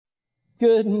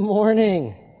Good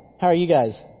morning. How are you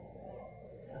guys?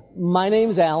 My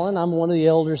name's Alan. I'm one of the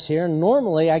elders here.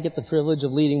 Normally, I get the privilege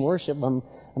of leading worship. I'm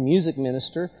a music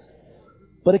minister.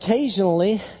 But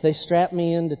occasionally, they strap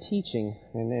me into teaching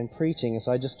and preaching, and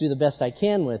so I just do the best I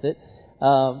can with it.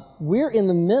 We're in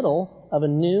the middle of a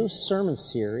new sermon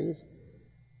series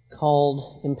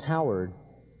called Empowered.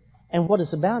 And what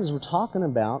it's about is we're talking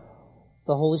about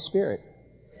the Holy Spirit.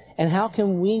 And how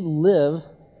can we live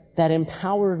that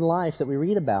empowered life that we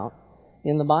read about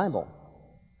in the Bible?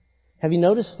 Have you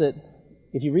noticed that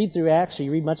if you read through Acts or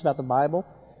you read much about the Bible,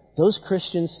 those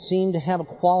Christians seem to have a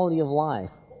quality of life,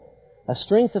 a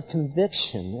strength of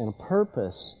conviction and a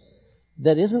purpose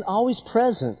that isn't always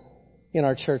present in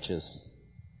our churches.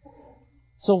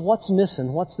 So what's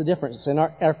missing? What's the difference? In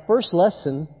our first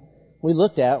lesson we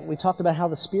talked about how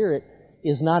the Spirit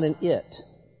is not an it.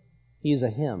 He's a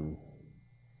Him.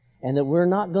 And that we're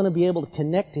not going to be able to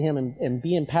connect to Him and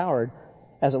be empowered,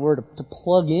 as it were, to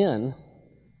plug in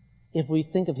if we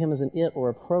think of Him as an it or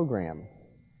a program.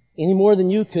 Any more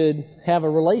than you could have a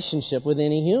relationship with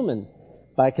any human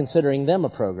by considering them a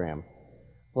program.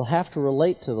 We'll have to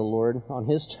relate to the Lord on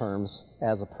His terms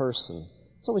as a person.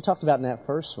 That's what we talked about in that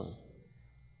first one.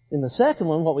 In the second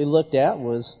one, what we looked at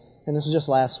was, and this was just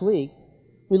last week,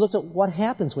 we looked at what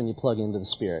happens when you plug into the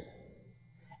Spirit.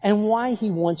 And why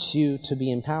He wants you to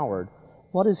be empowered.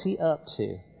 What is He up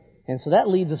to? And so that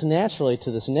leads us naturally to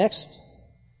this next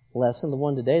lesson, the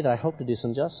one today that I hope to do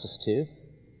some justice to,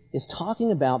 is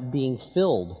talking about being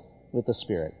filled with the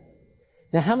Spirit.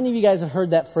 Now, how many of you guys have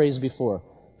heard that phrase before?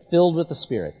 Filled with the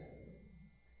Spirit.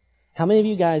 How many of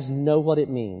you guys know what it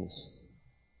means?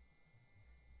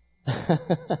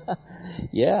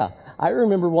 Yeah. I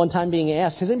remember one time being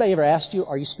asked, has anybody ever asked you,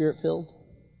 are you Spirit-filled?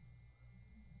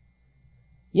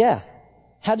 Yeah.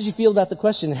 How did you feel about the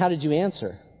question and how did you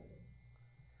answer?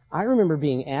 I remember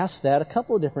being asked that a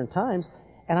couple of different times,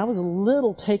 and I was a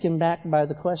little taken back by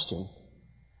the question.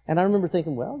 And I remember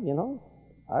thinking, well,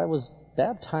 I was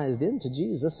baptized into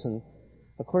Jesus, and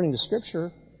according to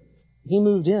Scripture, He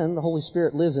moved in, the Holy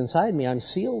Spirit lives inside me, I'm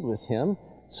sealed with Him,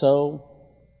 so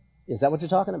is that what you're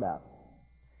talking about?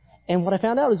 And what I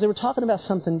found out is they were talking about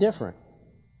something different.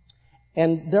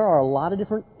 And there are a lot of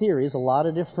different theories, a lot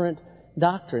of different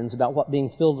doctrines about what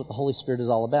being filled with the Holy Spirit is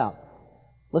all about.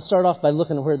 Let's start off by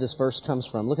looking at where this verse comes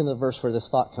from. Look at the verse where this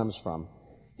thought comes from.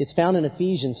 It's found in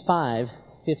Ephesians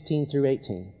 5:15 through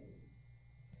 18.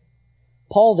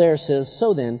 Paul there says,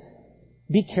 so then,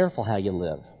 be careful how you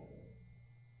live.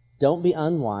 Don't be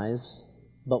unwise,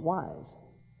 but wise,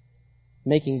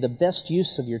 making the best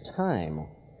use of your time,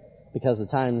 because the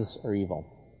times are evil.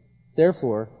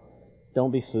 Therefore,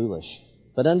 don't be foolish,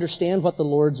 but understand what the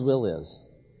Lord's will is.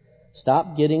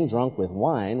 Stop getting drunk with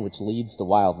wine, which leads to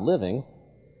wild living,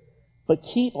 but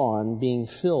keep on being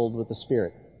filled with the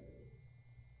Spirit.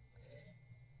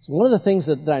 So one of the things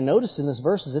that I noticed in this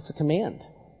verse is it's a command.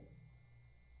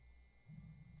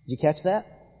 Did you catch that?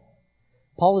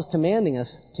 Paul is commanding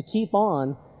us to keep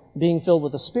on being filled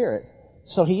with the Spirit.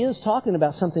 So he is talking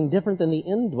about something different than the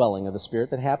indwelling of the Spirit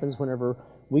that happens whenever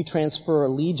we transfer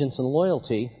allegiance and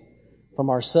loyalty from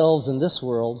ourselves in this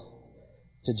world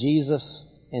to Jesus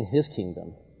and His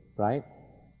kingdom, right?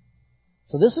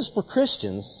 So this is for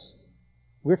Christians.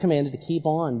 We're commanded to keep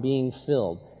on being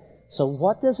filled. So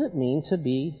what does it mean to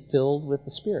be filled with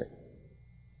the Spirit?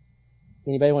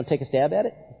 Anybody want to take a stab at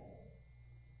it?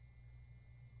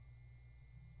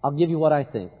 I'll give you what I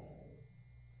think.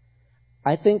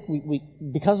 I think we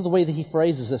because of the way that he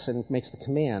phrases this and makes the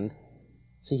command,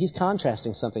 see, he's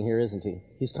contrasting something here, isn't he?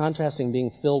 He's contrasting being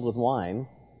filled with wine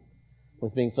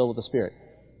with being filled with the Spirit.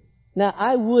 Now,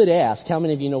 I would ask, how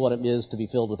many of you know what it is to be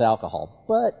filled with alcohol?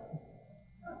 But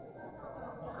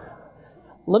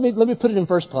let me put it in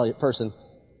first person.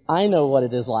 I know what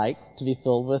it is like to be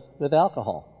filled with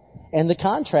alcohol. And the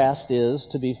contrast is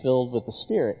to be filled with the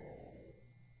Spirit.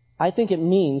 I think it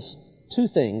means two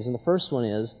things. And the first one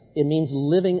is, it means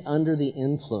living under the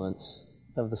influence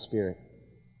of the Spirit.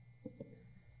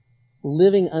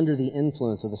 Living under the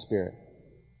influence of the Spirit.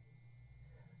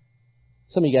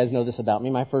 Some of you guys know this about me.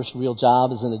 My first real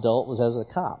job as an adult was as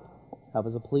a cop. I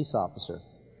was a police officer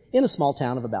in a small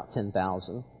town of about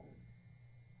 10,000.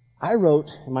 I wrote,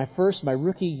 in my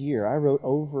rookie year, I wrote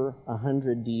over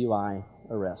 100 DUI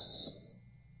arrests.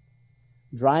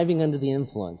 Driving under the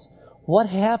influence. What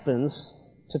happens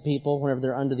to people whenever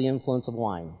they're under the influence of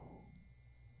wine?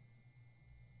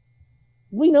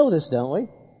 We know this, don't we?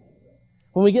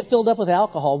 When we get filled up with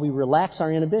alcohol, we relax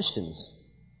our inhibitions.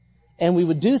 And we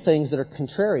would do things that are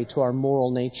contrary to our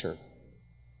moral nature.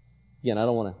 Again, I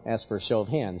don't want to ask for a show of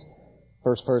hands.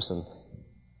 First person.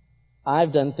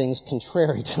 I've done things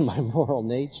contrary to my moral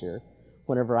nature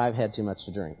whenever I've had too much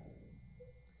to drink.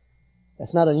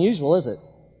 That's not unusual, is it?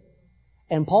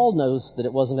 And Paul knows that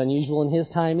it wasn't unusual in his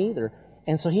time either.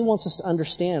 And so he wants us to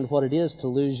understand what it is to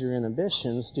lose your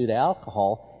inhibitions due to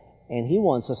alcohol. And he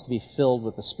wants us to be filled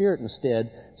with the Spirit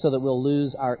instead so that we'll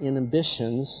lose our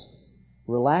inhibitions,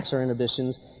 relax our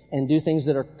inhibitions, and do things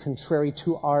that are contrary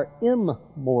to our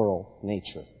immoral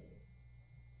nature.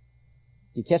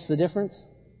 Do you catch the difference?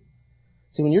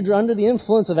 See, when you're under the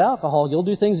influence of alcohol, you'll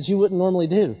do things that you wouldn't normally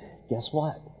do. Guess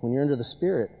what? When you're under the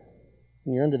Spirit,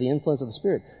 when you're under the influence of the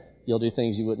Spirit, you'll do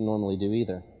things you wouldn't normally do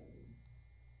either.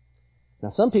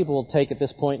 Now, some people will take at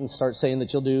this point and start saying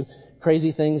that you'll do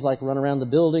crazy things like run around the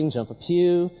building, jump a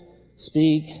pew,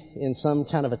 speak in some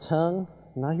kind of a tongue.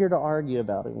 I'm not here to argue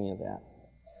about any of that.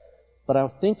 But I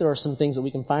think there are some things that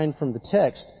we can find from the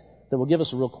text that will give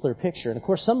us a real clear picture. And of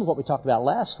course, some of what we talked about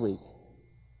last week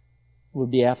would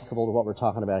be applicable to what we're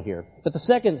talking about here. But the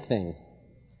second thing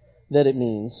that it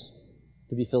means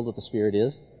to be filled with the Spirit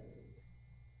is,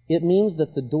 it means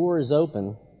that the door is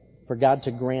open for God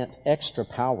to grant extra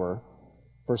power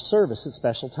for service at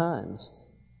special times.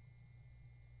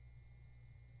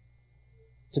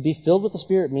 To be filled with the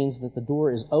Spirit means that the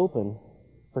door is open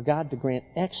for God to grant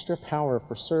extra power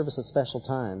for service at special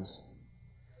times.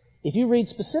 If you read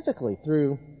specifically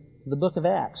through the book of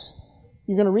Acts,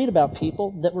 you're going to read about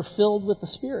people that were filled with the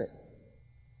Spirit.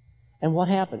 And what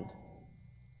happened?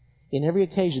 In every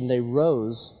occasion, they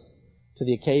rose to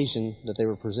the occasion that they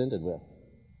were presented with.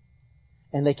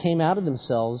 And they came out of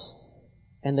themselves,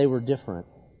 and they were different.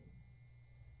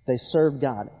 They served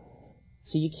God.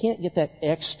 See, you can't get that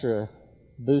extra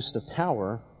boost of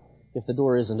power if the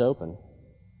door isn't open.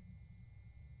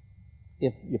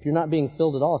 If you're not being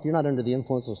filled at all, if you're not under the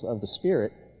influence of the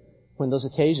Spirit, when those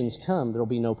occasions come, there'll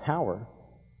be no power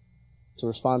to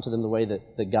respond to them the way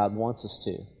that God wants us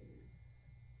to.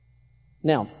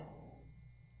 Now,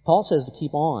 Paul says to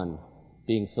keep on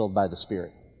being filled by the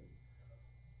Spirit.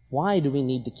 Why do we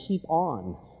need to keep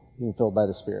on being filled by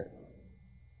the Spirit?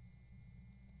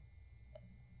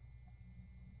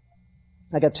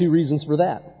 I got two reasons for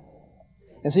that.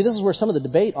 And see, this is where some of the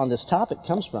debate on this topic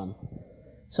comes from.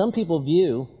 Some people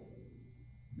view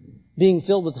being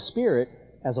filled with the Spirit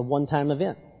as a one-time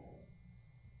event.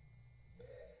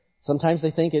 Sometimes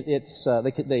they think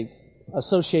they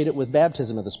associate it with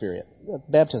baptism of the Spirit.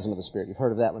 Baptism of the Spirit. You've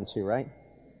heard of that one too, right?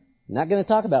 I'm not going to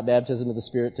talk about baptism of the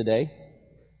Spirit today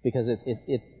because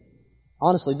it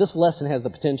honestly, this lesson has the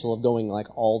potential of going like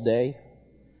all day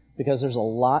because there's a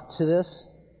lot to this.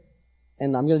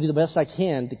 And I'm going to do the best I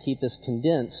can to keep this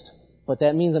condensed. But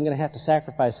that means I'm going to have to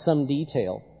sacrifice some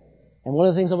detail. And one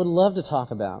of the things I would love to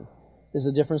talk about is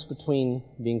the difference between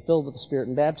being filled with the Spirit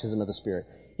and baptism of the Spirit.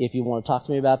 If you want to talk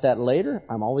to me about that later,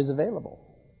 I'm always available.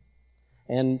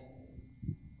 And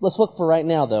let's look for right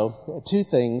now, though, two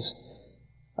things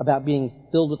about being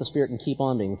filled with the Spirit and keep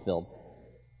on being filled.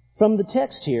 From the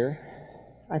text here,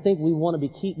 I think we want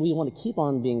to keep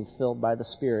on being filled by the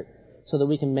Spirit so that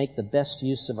we can make the best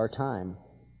use of our time.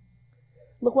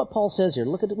 Look what Paul says here.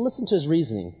 Listen to his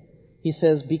reasoning. He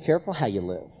says, be careful how you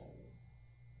live.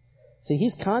 See,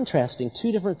 he's contrasting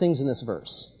two different things in this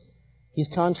verse. He's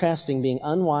contrasting being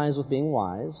unwise with being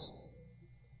wise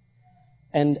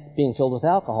and being filled with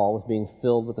alcohol with being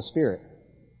filled with the Spirit.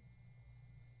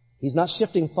 He's not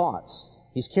shifting thoughts.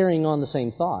 He's carrying on the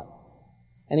same thought.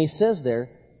 And he says there,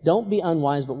 don't be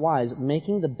unwise but wise,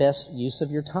 making the best use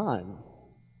of your time.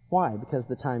 Why? Because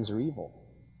the times are evil.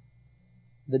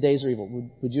 The days are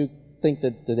evil. Would you think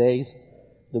that the days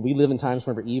that we live in times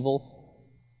whenever evil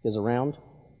is around?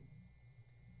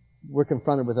 We're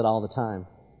confronted with it all the time.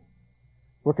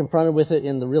 We're confronted with it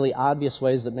in the really obvious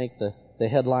ways that make the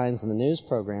headlines and the news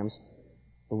programs,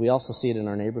 but we also see it in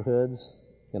our neighborhoods,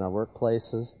 in our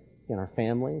workplaces, in our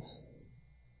families.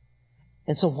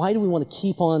 And so why do we want to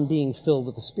keep on being filled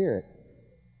with the Spirit?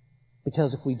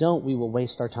 Because if we don't, we will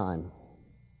waste our time.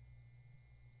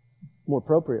 More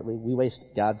appropriately, we waste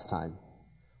God's time.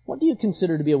 What do you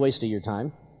consider to be a waste of your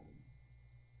time?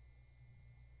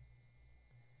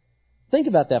 Think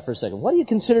about that for a second. What do you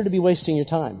consider to be wasting your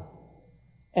time?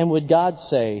 And would God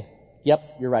say, yep,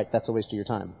 you're right, that's a waste of your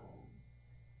time?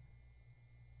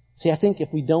 See, I think if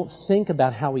we don't think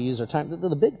about how we use our time,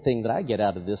 the big thing that I get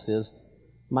out of this is,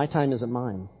 my time isn't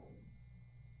mine.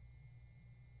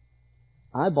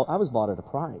 I was bought at a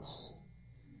price.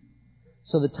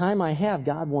 So the time I have,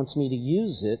 God wants me to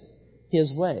use it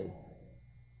His way.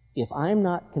 If I'm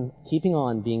not keeping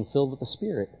on being filled with the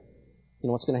Spirit, you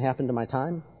know what's going to happen to my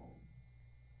time?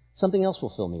 Something else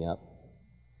will fill me up.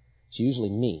 It's usually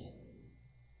me.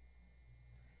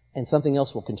 And something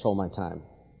else will control my time.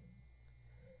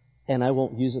 and I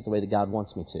won't use it the way that God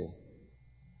wants me to.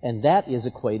 And that is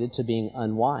equated to being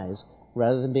unwise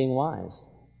rather than being wise.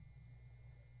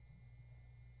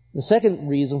 The second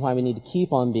reason why we need to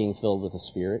keep on being filled with the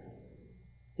Spirit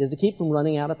is to keep from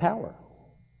running out of power.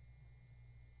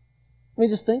 I mean,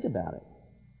 just think about it.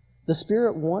 The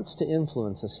Spirit wants to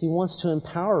influence us. He wants to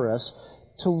empower us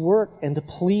to work and to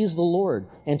please the Lord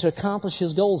and to accomplish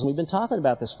His goals. And we've been talking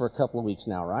about this for a couple of weeks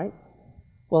now, right?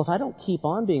 Well, if I don't keep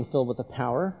on being filled with the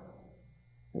power,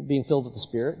 being filled with the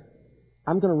Spirit,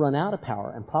 I'm going to run out of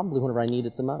power, and probably whenever I need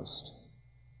it the most.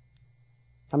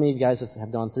 How many of you guys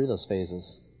have gone through those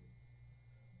phases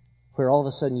where all of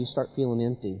a sudden you start feeling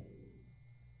empty,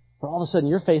 where all of a sudden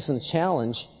you're facing a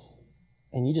challenge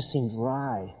and you just seem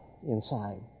dry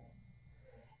inside?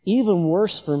 Even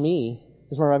worse for me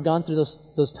is where I've gone through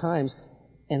those times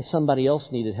and somebody else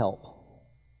needed help,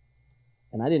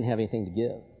 and I didn't have anything to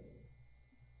give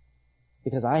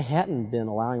because I hadn't been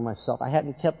allowing myself, I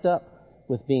hadn't kept up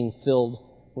with being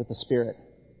filled with the Spirit.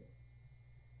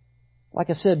 Like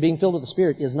I said, being filled with the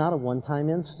Spirit is not a one-time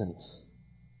instance.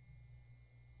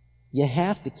 You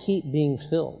have to keep being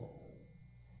filled.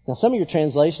 Now, some of your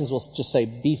translations will just say,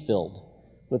 be filled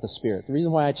with the Spirit. The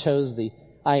reason why I chose the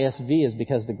ISV is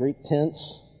because the Greek tense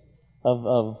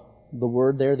of the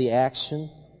word there, the action,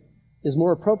 is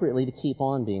more appropriately to keep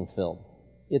on being filled.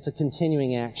 It's a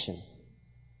continuing action.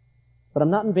 But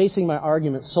I'm not basing my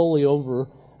argument solely over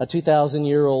a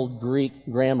 2,000-year-old Greek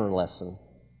grammar lesson.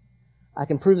 I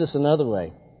can prove this another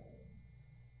way.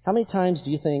 How many times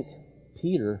do you think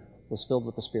Peter was filled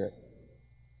with the Spirit?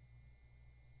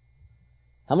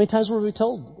 How many times were we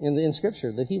told in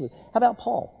Scripture that he was? How about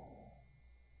Paul?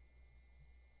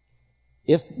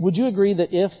 Would you agree that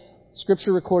if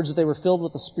Scripture records that they were filled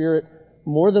with the Spirit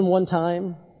more than one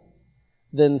time,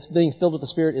 then being filled with the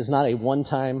Spirit is not a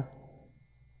one-time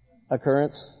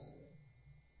occurrence?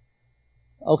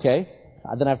 Okay,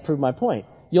 then I've proved my point.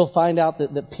 You'll find out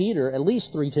that Peter, at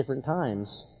least 3 different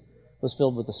times, was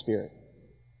filled with the Spirit.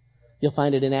 You'll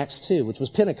find it in Acts 2, which was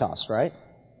Pentecost, right?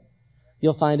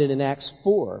 You'll find it in Acts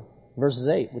 4, verses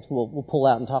 8, which we'll pull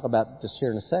out and talk about just here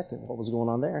in a second, what was going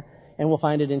on there. And we'll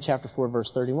find it in chapter 4,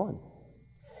 verse 31.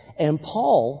 And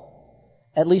Paul,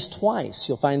 at least twice,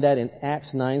 you'll find that in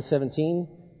Acts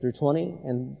 9:17 through 20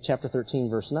 and chapter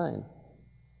 13, verse 9.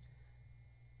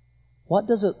 What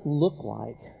does it look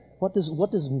like? What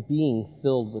does being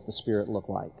filled with the Spirit look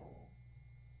like?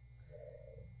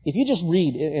 If you just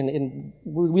read, and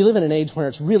we live in an age where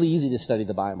it's really easy to study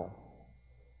the Bible.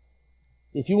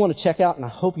 If you want to check out, and I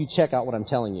hope you check out what I'm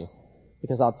telling you,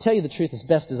 because I'll tell you the truth as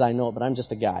best as I know it, but I'm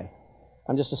just a guy.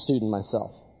 I'm just a student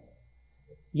myself.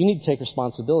 You need to take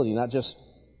responsibility, not just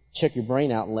check your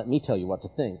brain out and let me tell you what to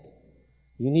think.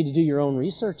 You need to do your own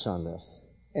research on this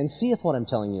and see if what I'm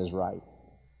telling you is right.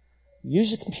 Use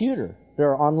your computer. There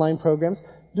are online programs.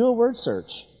 Do a word search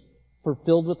for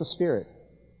filled with the Spirit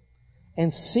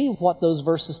and see what those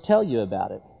verses tell you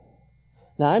about it.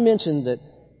 Now, I mentioned that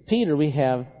Peter, we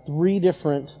have 3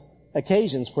 different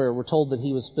occasions where we're told that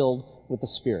he was filled with the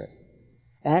Spirit.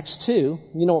 Acts 2,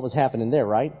 you know what was happening there,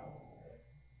 right?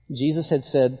 Jesus had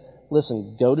said,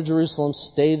 listen, go to Jerusalem,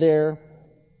 stay there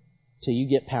till you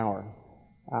get power.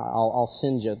 I'll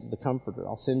send you the Comforter.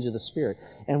 I'll send you the Spirit.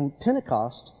 And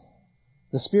Pentecost,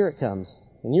 the Spirit comes.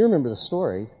 And you remember the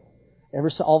story.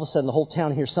 All of a sudden, the whole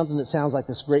town hears something that sounds like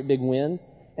this great big wind,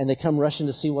 and they come rushing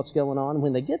to see what's going on. And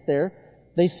when they get there,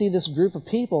 they see this group of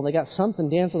people, and they got something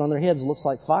dancing on their heads that looks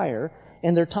like fire,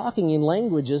 and they're talking in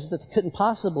languages that they couldn't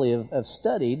possibly have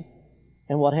studied.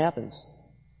 And what happens?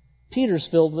 Peter's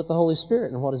filled with the Holy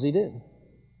Spirit, and what does he do?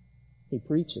 He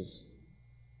preaches.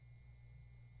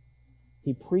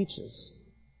 He preaches.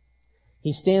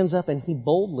 He stands up and he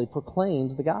boldly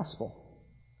proclaims the gospel.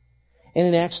 And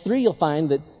in Acts 3, you'll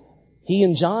find that he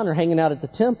and John are hanging out at the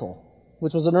temple,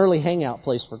 which was an early hangout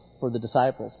place for the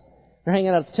disciples. They're hanging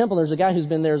out at the temple. There's a guy who's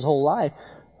been there his whole life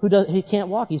he can't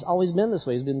walk. He's always been this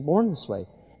way. He's been born this way.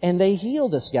 And they heal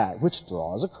this guy, which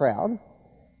draws a crowd.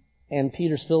 And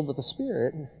Peter's filled with the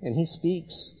Spirit, and he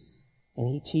speaks, and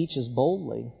he teaches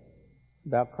boldly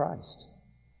about Christ,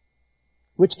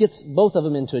 which gets both of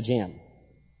them into a jam.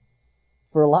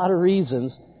 For a lot of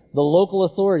reasons, the local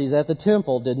authorities at the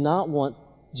temple did not want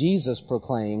Jesus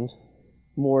proclaimed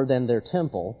more than their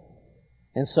temple.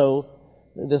 And so,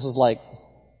 this is like,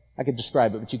 I could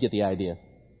describe it, but you get the idea.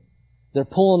 They're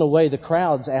pulling away the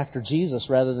crowds after Jesus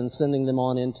rather than sending them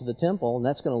on into the temple, and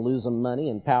that's going to lose them money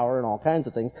and power and all kinds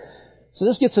of things. So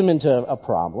this gets them into a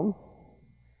problem.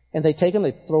 And they take them,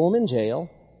 they throw them in jail,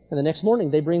 and the next morning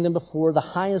they bring them before the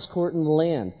highest court in the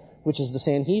land, which is the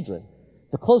Sanhedrin.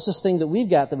 The closest thing that we've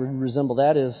got that would resemble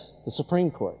that is the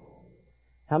Supreme Court.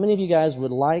 How many of you guys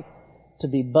would like to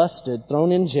be busted,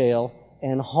 thrown in jail,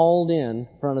 and hauled in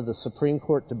front of the Supreme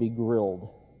Court to be grilled?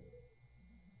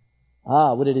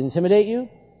 Would it intimidate you?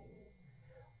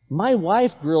 My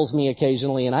wife grills me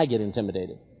occasionally and I get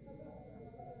intimidated.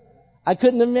 I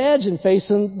couldn't imagine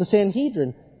facing the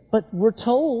Sanhedrin. But we're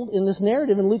told in this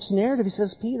narrative, in Luke's narrative, he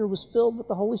says Peter was filled with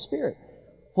the Holy Spirit.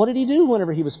 What did he do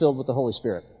whenever he was filled with the Holy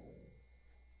Spirit?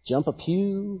 Jump a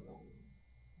pew?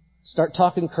 Start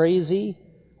talking crazy?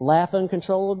 Laugh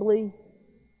uncontrollably?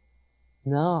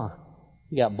 No.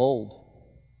 He got bold.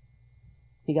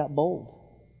 He got bold.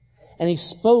 And he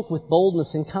spoke with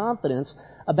boldness and confidence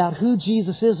about who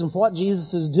Jesus is and what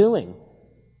Jesus is doing.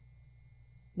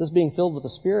 This being filled with the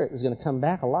Spirit is going to come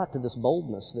back a lot to this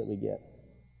boldness that we get.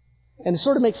 And it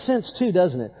sort of makes sense too,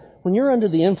 doesn't it? When you're under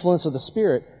the influence of the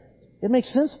Spirit, it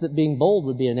makes sense that being bold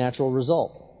would be a natural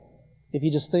result, if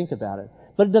you just think about it.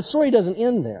 But the story doesn't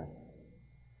end there.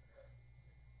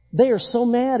 They are so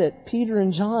mad at Peter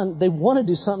and John, they want to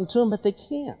do something to him, but they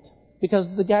can't. Because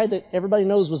the guy that everybody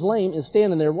knows was lame is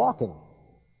standing there walking.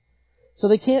 So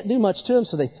they can't do much to him,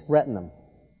 so they threaten him.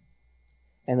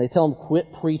 And they tell him,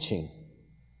 quit preaching.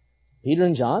 Peter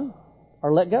and John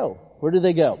are let go. Where do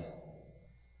they go?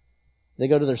 They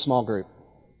go to their small group.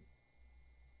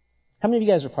 How many of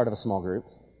you guys are part of a small group?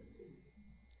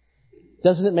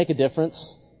 Doesn't it make a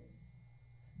difference?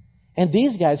 And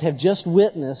these guys have just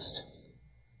witnessed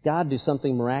God do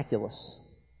something miraculous.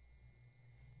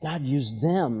 God used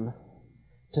them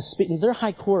to speak. Their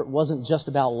high court wasn't just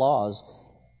about laws.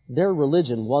 Their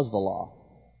religion was the law.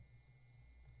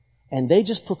 And they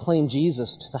just proclaimed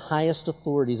Jesus to the highest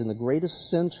authorities in the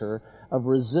greatest center of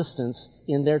resistance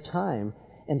in their time.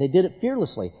 And they did it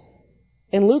fearlessly.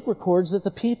 And Luke records that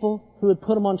the people who had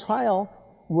put them on trial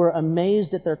were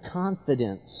amazed at their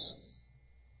confidence.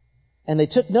 And they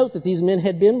took note that these men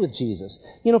had been with Jesus.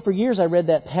 You know, for years I read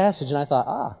that passage and I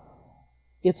thought,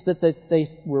 it's that they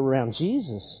were around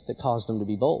Jesus that caused them to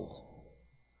be bold.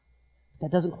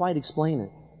 That doesn't quite explain it.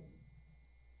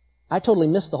 I totally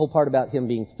missed the whole part about him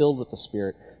being filled with the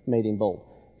Spirit made him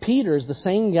bold. Peter is the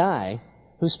same guy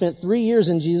who spent 3 years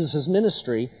in Jesus'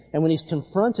 ministry, and when he's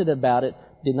confronted about it,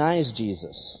 denies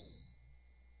Jesus.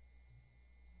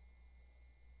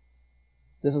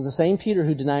 This is the same Peter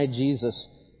who denied Jesus.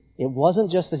 It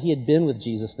wasn't just that he had been with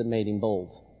Jesus that made him bold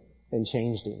and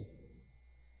changed him.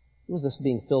 It was this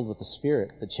being filled with the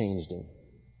Spirit that changed him.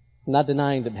 I'm not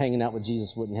denying that hanging out with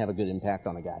Jesus wouldn't have a good impact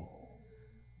on a guy.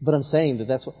 But I'm saying that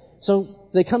that's what... So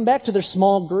they come back to their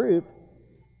small group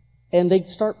and they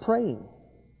start praying.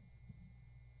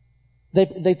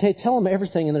 They tell them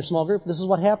everything in their small group. This is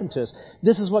what happened to us.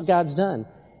 This is what God's done.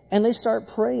 And they start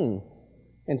praying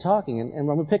and talking. And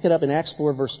we're going to pick it up in Acts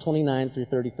 4, verse 29 through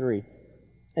 33.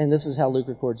 And this is how Luke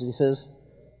records it. He says,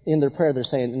 in their prayer, they're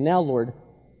saying, "And now, Lord,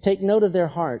 take note of their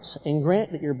hearts and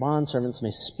grant that your bondservants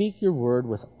may speak your word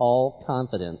with all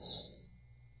confidence."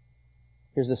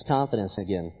 Here's this confidence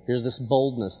again. Here's this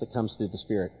boldness that comes through the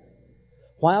Spirit.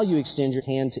 "While you extend your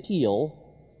hand to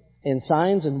heal, and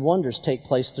signs and wonders take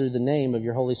place through the name of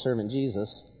your holy servant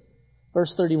Jesus."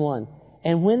 Verse 31.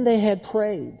 "And when they had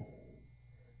prayed,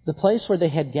 the place where they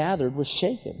had gathered was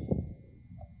shaken."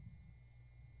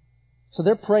 So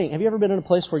they're praying. Have you ever been in a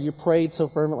place where you prayed so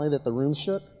fervently that the room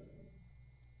shook?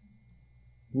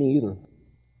 Me either.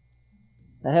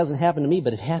 That hasn't happened to me,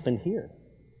 but it happened here.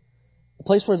 The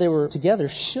place where they were together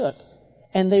shook,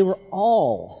 and they were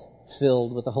all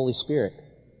filled with the Holy Spirit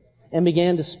and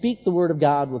began to speak the word of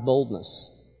God with boldness.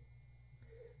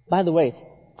 By the way,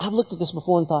 I've looked at this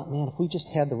before and thought, man, if we just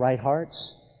had the right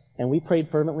hearts and we prayed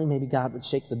fervently, maybe God would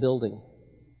shake the building.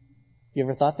 You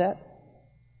ever thought that?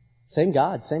 Same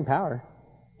God, same power.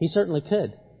 He certainly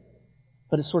could.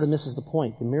 But it sort of misses the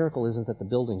point. The miracle isn't that the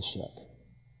building shook.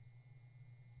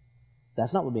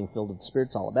 That's not what being filled with the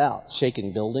Spirit's all about.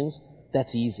 Shaking buildings,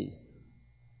 that's easy.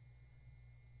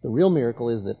 The real miracle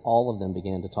is that all of them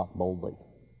began to talk boldly.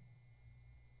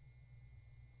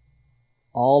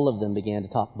 All of them began to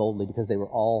talk boldly because they were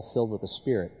all filled with the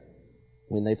Spirit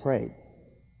when they prayed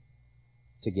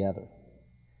together.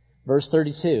 Verse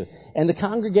 32, "And the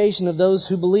congregation of those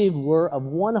who believed were of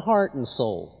one heart and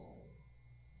soul."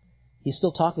 He's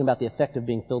still talking about the effect of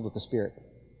being filled with the Spirit.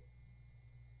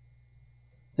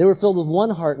 They were filled with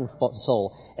one heart and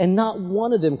soul, and not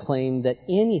one of them claimed that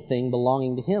anything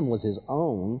belonging to him was his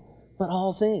own, but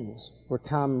all things were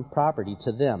common property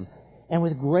to them. And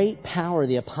with great power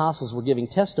the apostles were giving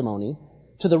testimony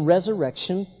to the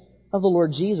resurrection of the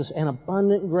Lord Jesus, and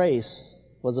abundant grace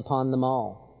was upon them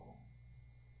all.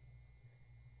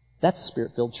 That's a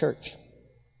Spirit-filled church.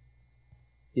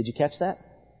 Did you catch that?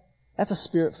 That's a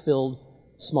Spirit-filled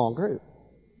small group.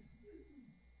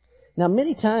 Now,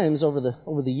 many times over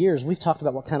the years, we've talked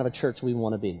about what kind of a church we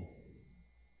want to be.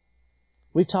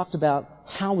 We've talked about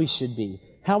how we should be,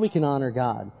 how we can honor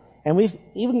God. And we've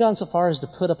even gone so far as to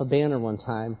put up a banner one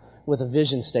time with a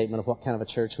vision statement of what kind of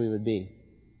a church we would be.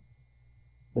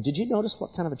 But did you notice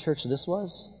what kind of a church this was?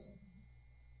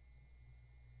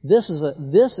 This is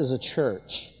a church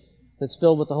that's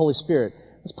filled with the Holy Spirit.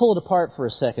 Let's pull it apart for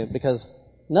a second, because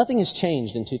nothing has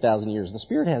changed in 2,000 years. The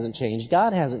Spirit hasn't changed.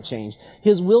 God hasn't changed.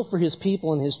 His will for His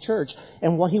people and His church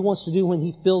and what He wants to do when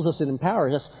He fills us and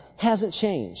empowers us hasn't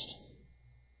changed.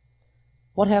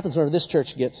 What happens when this church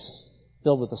gets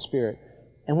filled with the Spirit?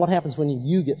 And what happens when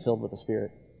you get filled with the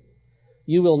Spirit?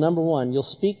 You will, number one, you'll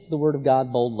speak the Word of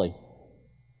God boldly.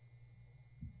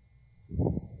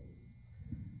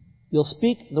 You'll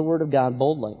speak the Word of God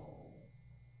boldly.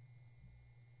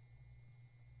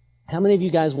 How many of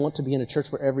you guys want to be in a church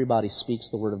where everybody speaks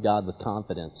the Word of God with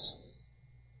confidence?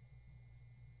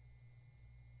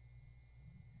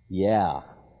 Yeah.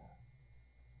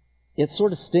 It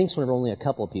sort of stinks whenever only a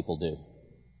couple of people do.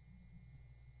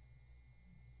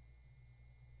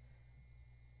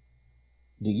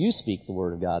 Do you speak the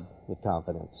Word of God with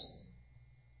confidence?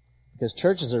 Because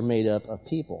churches are made up of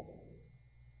people.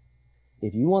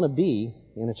 If you want to be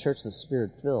in a church that's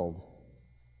Spirit-filled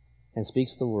and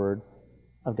speaks the Word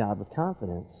of God with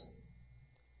confidence,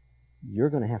 you're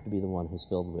going to have to be the one who's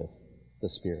filled with the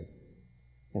Spirit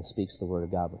and speaks the Word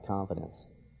of God with confidence.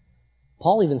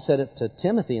 Paul even said it to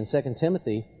Timothy in 2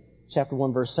 Timothy chapter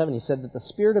 1, verse 7. He said that the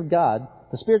Spirit of God,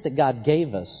 the Spirit that God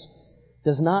gave us,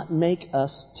 does not make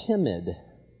us timid.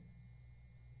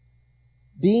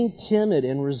 Being timid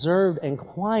and reserved and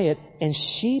quiet and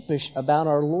sheepish about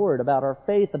our Lord, about our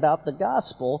faith, about the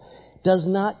gospel, does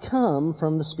not come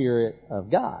from the Spirit of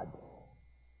God.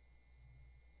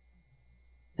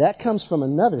 That comes from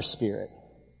another spirit.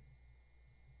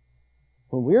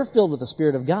 When we're filled with the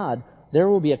Spirit of God, there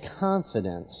will be a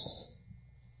confidence.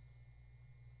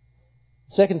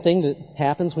 Second thing that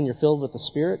happens when you're filled with the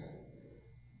Spirit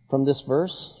from this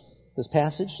verse, this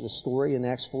passage, this story in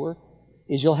Acts 4,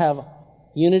 is you'll have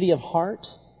unity of heart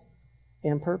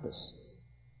and purpose.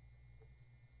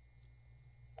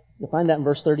 You'll find that in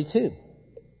verse 32.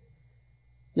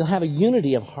 You'll have a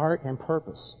unity of heart and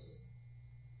purpose.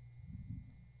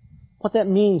 What that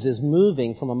means is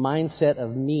moving from a mindset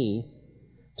of me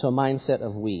to a mindset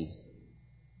of we.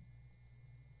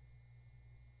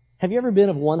 Have you ever been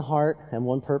of one heart and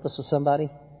one purpose with somebody?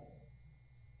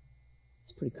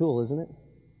 It's pretty cool, isn't it?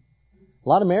 A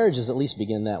lot of marriages at least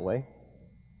begin that way.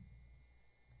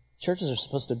 Churches are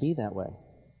supposed to be that way.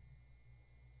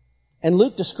 And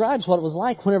Luke describes what it was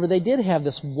like whenever they did have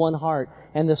this one heart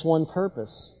and this one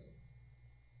purpose.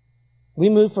 We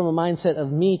moved from a mindset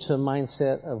of me to a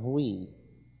mindset of we.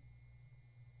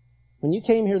 When you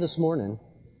came here this morning,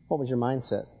 what was your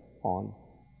mindset on?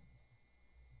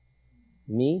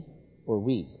 Me or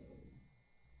we?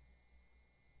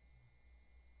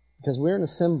 Because we're an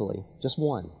assembly, just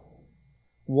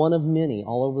one of many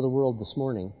all over the world this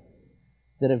morning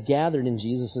that have gathered in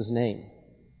Jesus' name.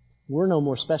 We're no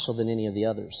more special than any of the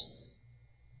others.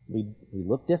 We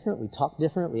look different, we talk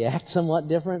different, we act somewhat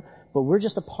different, but we're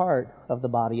just a part of the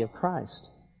body of Christ.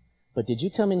 But did you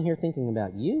come in here thinking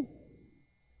about you?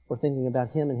 Or thinking about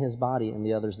Him and His body and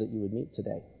the others that you would meet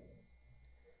today?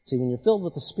 See, when you're filled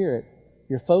with the Spirit,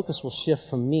 your focus will shift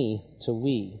from me to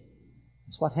we.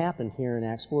 That's what happened here in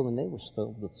Acts 4 when they were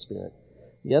filled with the Spirit.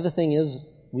 The other thing is,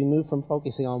 we move from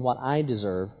focusing on what I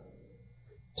deserve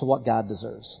to what God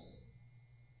deserves.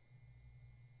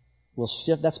 We'll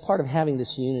shift. That's part of having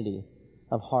this unity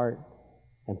of heart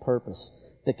and purpose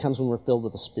that comes when we're filled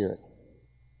with the Spirit.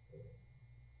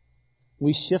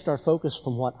 We shift our focus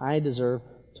from what I deserve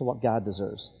to what God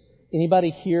deserves.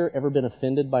 Anybody here ever been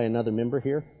offended by another member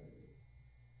here?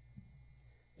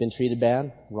 Been treated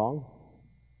bad? Wrong?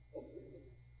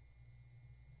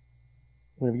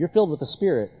 Whenever you're filled with the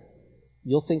Spirit,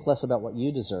 you'll think less about what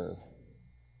you deserve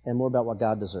and more about what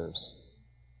God deserves.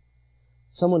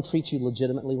 Someone treats you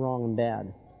legitimately wrong and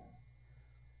bad.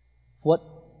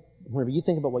 Whenever you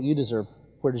think about what you deserve,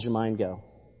 where does your mind go?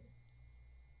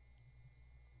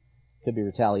 Could be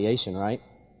retaliation, right?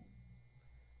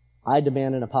 I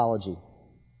demand an apology.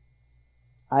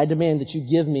 I demand that you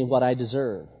give me what I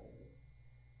deserve.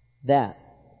 That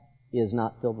is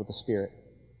not filled with the Spirit.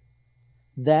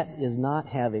 That is not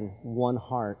having one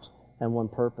heart and one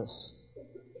purpose.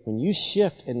 When you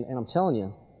shift, and I'm telling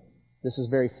you, this is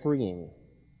very freeing.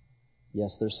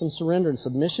 Yes, there's some surrender and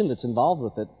submission that's involved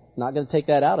with it. Not going to take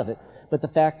that out of it. But the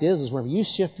fact is whenever you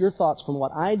shift your thoughts from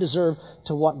what I deserve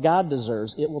to what God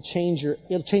deserves, it'll change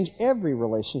every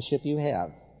relationship you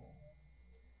have.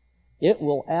 It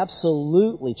will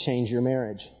absolutely change your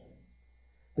marriage.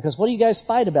 Because what do you guys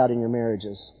fight about in your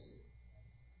marriages?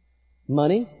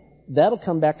 Money. That'll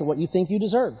come back to what you think you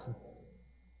deserve.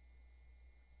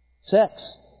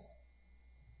 Sex.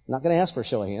 I'm not going to ask for a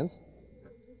show of hands.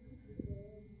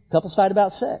 Couples fight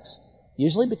about sex.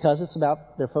 Usually because it's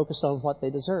about they're focused on what they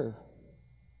deserve.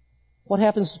 What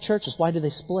happens to churches? Why do they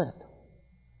split?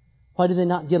 Why do they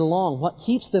not get along? What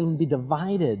keeps them be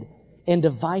divided and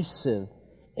divisive?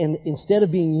 And instead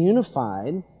of being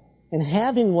unified and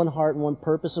having one heart and one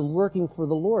purpose and working for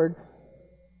the Lord,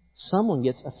 someone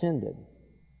gets offended.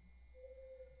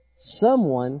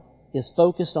 Someone is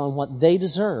focused on what they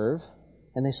deserve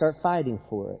and they start fighting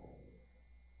for it.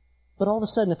 But all of a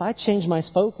sudden, if I change my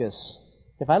focus,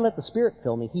 if I let the Spirit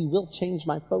fill me, He will change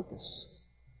my focus.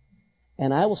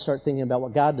 And I will start thinking about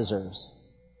what God deserves.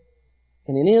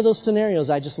 In any of those scenarios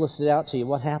I just listed out to you,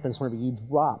 what happens whenever you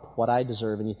drop what I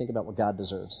deserve and you think about what God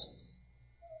deserves?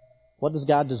 What does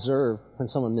God deserve when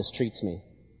someone mistreats me?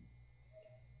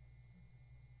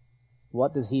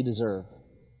 What does He deserve?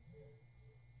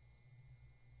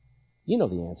 You know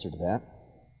the answer to that.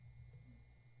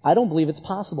 I don't believe it's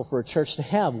possible for a church to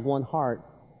have one heart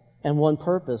and one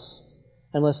purpose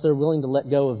unless they're willing to let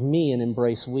go of me and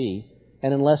embrace we,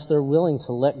 and unless they're willing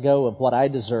to let go of what I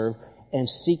deserve and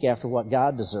seek after what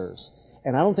God deserves.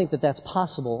 And I don't think that that's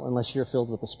possible unless you're filled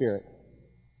with the Spirit.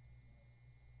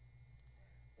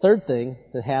 Third thing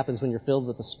that happens when you're filled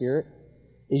with the Spirit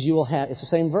is you will have, it's the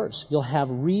same verse, you'll have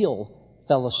real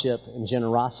fellowship and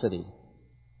generosity.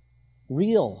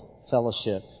 Real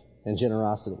fellowship and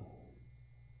generosity.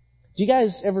 Do you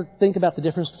guys ever think about the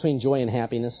difference between joy and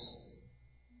happiness?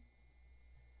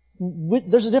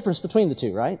 There's a difference between the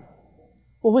two, right?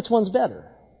 Well, which one's better?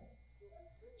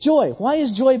 Joy. Why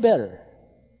is joy better?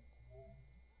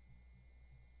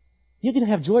 You can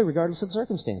have joy regardless of the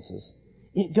circumstances.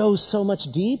 It goes so much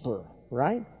deeper,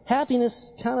 right? Happiness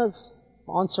kind of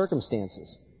on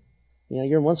circumstances. You know,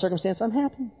 you're in one circumstance, I'm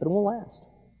happy, but it won't last.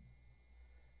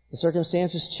 The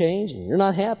circumstances change and you're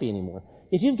not happy anymore.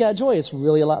 If you've got joy, it's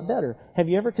really a lot better. Have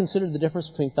you ever considered the difference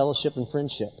between fellowship and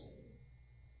friendship?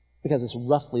 Because it's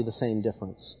roughly the same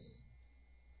difference.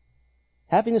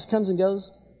 Happiness comes and goes,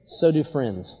 so do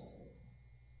friends.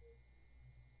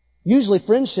 Usually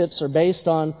friendships are based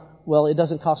on, well, it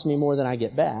doesn't cost me more than I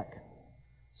get back,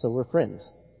 so we're friends.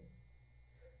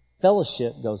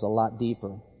 Fellowship goes a lot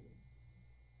deeper.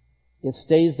 It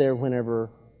stays there whenever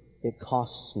it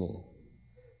costs me.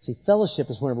 See, fellowship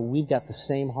is whenever we've got the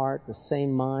same heart, the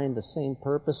same mind, the same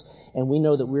purpose, and we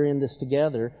know that we're in this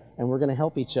together, and we're going to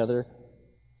help each other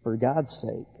for God's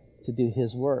sake to do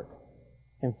His work.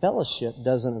 And fellowship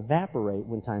doesn't evaporate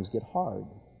when times get hard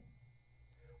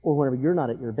or whenever you're not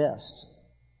at your best.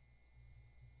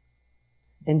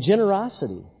 And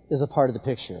generosity is a part of the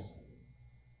picture.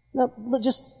 Now,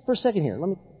 just for a second here,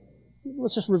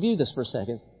 let's just review this for a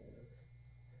second.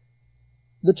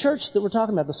 The church that we're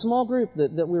talking about, the small group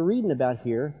that we're reading about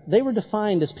here, they were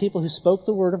defined as people who spoke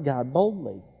the Word of God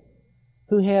boldly,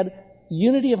 who had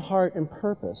unity of heart and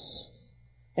purpose,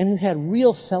 and who had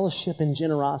real fellowship and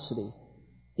generosity.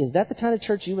 Is that the kind of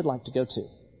church you would like to go to?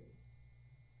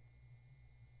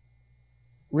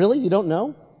 Really? You don't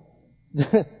know?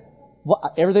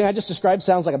 Everything I just described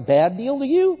sounds like a bad deal to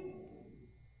you?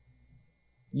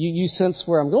 You sense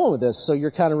where I'm going with this, so you're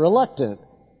kind of reluctant.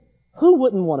 Who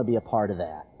wouldn't want to be a part of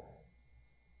that?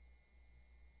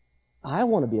 I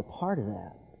want to be a part of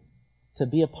that. To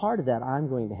be a part of that, I'm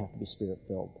going to have to be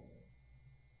Spirit-filled.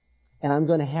 And I'm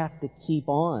going to have to keep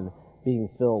on being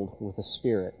filled with the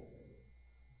Spirit.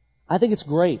 I think it's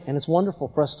great and it's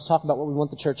wonderful for us to talk about what we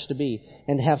want the church to be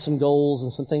and to have some goals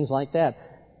and some things like that.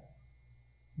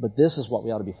 But this is what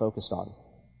we ought to be focused on.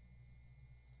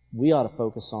 We ought to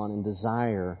focus on and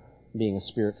desire being a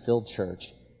Spirit-filled church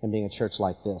and being a church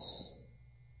like this.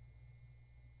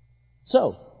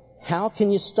 So, how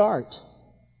can you start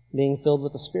being filled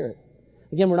with the Spirit?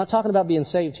 Again, we're not talking about being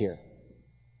saved here.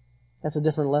 That's a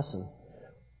different lesson.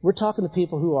 We're talking to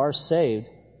people who are saved,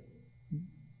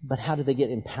 but how do they get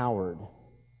empowered?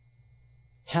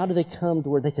 How do they come to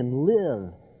where they can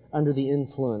live under the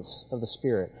influence of the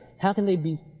Spirit? How can they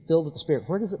be filled with the Spirit?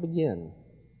 Where does it begin?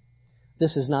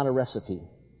 This is not a recipe.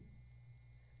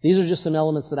 These are just some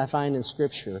elements that I find in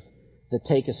Scripture that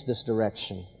take us this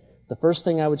direction. The first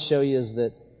thing I would show you is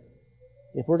that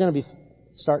if we're going to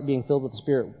start being filled with the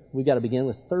Spirit, we've got to begin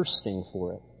with thirsting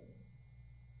for it.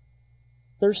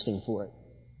 Thirsting for it.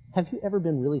 Have you ever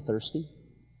been really thirsty?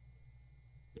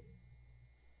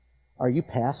 Are you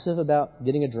passive about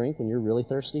getting a drink when you're really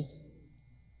thirsty?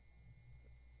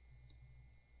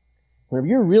 Whenever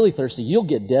you're really thirsty, you'll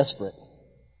get desperate.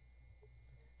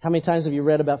 How many times have you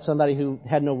read about somebody who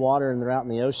had no water and they're out in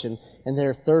the ocean and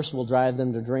their thirst will drive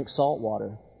them to drink salt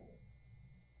water,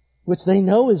 which they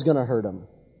know is going to hurt them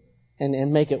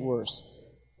and make it worse.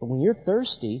 But when you're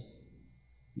thirsty,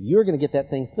 you're going to get that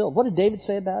thing filled. What did David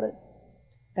say about it?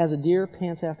 As a deer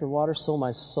pants after water, so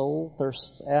my soul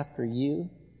thirsts after you.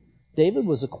 David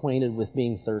was acquainted with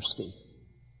being thirsty.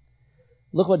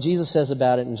 Look what Jesus says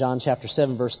about it in John chapter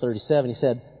 7, verse 37. He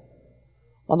said,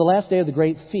 on the last day of the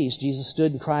great feast, Jesus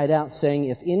stood and cried out, saying,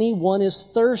 if anyone is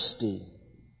thirsty,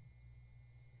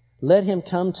 let him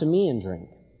come to me and drink.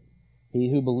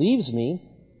 He who believes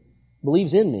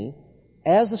in me,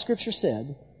 as the Scripture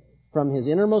said, from his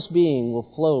innermost being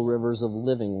will flow rivers of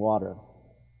living water.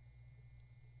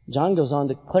 John goes on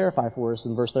to clarify for us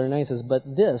in verse 39. He says, but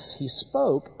this he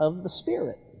spoke of the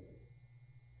Spirit.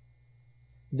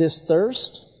 This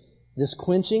thirst, this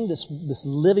quenching, this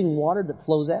living water that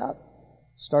flows out,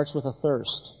 starts with a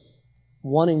thirst,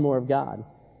 wanting more of God.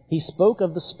 He spoke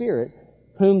of the Spirit,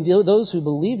 whom those who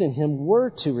believed in him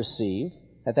were to receive.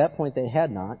 At that point they had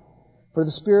not, for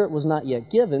the Spirit was not yet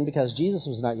given because Jesus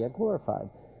was not yet glorified.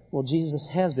 Well, Jesus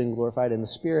has been glorified and the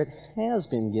Spirit has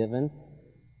been given,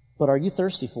 but are you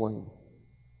thirsty for him?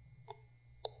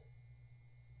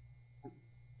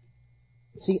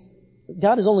 See,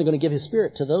 God is only going to give his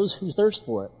Spirit to those who thirst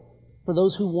for it, for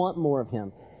those who want more of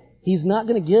him. He's not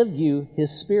going to give you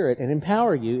his Spirit and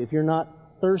empower you if you're not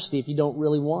thirsty, if you don't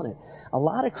really want it. A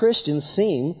lot of Christians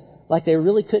seem like they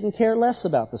really couldn't care less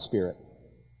about the Spirit.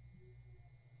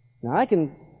 Now, I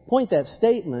can point that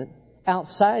statement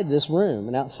outside this room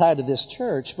and outside of this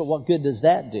church, but what good does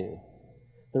that do?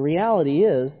 The reality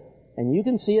is, and you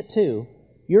can see it too,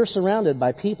 you're surrounded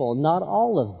by people, not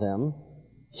all of them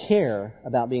care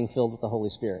about being filled with the Holy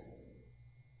Spirit.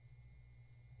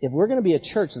 If we're going to be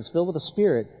a church that's filled with the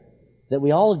Spirit, that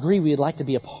we all agree we'd like to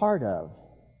be a part of,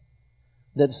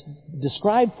 that's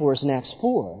described for us in Acts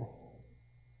 4,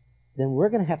 then we're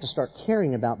going to have to start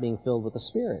caring about being filled with the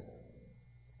Spirit.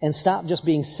 And stop just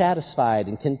being satisfied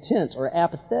and content or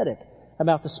apathetic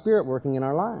about the Spirit working in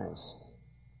our lives.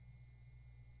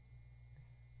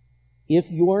 If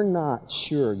you're not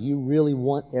sure you really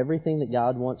want everything that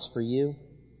God wants for you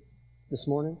this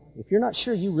morning, if you're not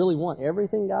sure you really want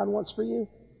everything God wants for you,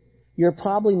 you're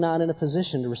probably not in a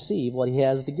position to receive what he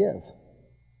has to give.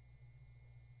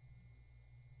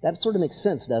 That sort of makes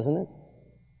sense, doesn't it?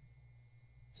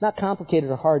 It's not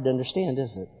complicated or hard to understand,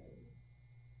 is it?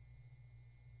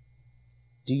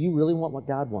 Do you really want what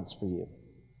God wants for you?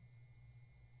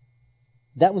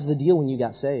 That was the deal when you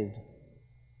got saved.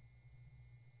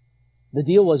 The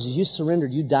deal was you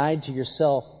surrendered, you died to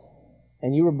yourself,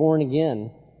 and you were born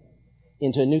again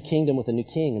into a new kingdom with a new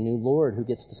king, a new Lord who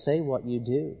gets to say what you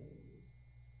do.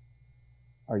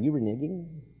 Are you reneging?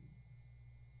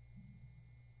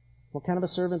 What kind of a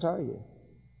servant are you?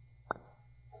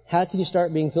 How can you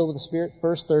start being filled with the Spirit?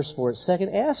 First, thirst for it.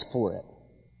 Second, ask for it.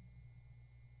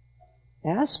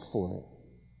 Ask for it.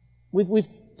 We've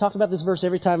talked about this verse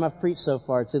every time I've preached so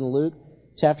far. It's in Luke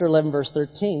chapter 11, verse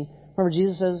 13. Remember,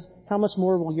 Jesus says, how much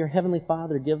more will your heavenly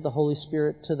Father give the Holy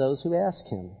Spirit to those who ask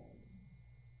him?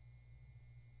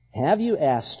 Have you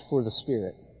asked for the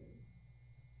Spirit?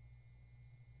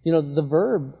 You know, the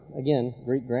verb, again,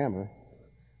 Greek grammar,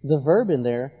 the verb in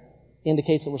there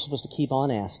indicates that we're supposed to keep on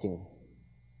asking.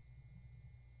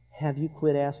 Have you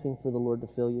quit asking for the Lord to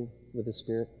fill you with His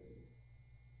Spirit?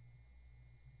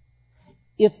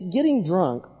 If getting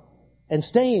drunk and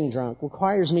staying drunk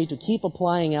requires me to keep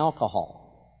applying alcohol,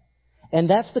 and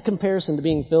that's the comparison to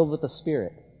being filled with the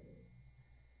Spirit,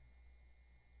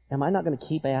 am I not going to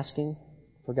keep asking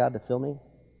for God to fill me?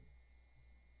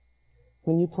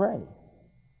 When you pray,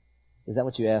 is that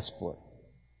what you ask for?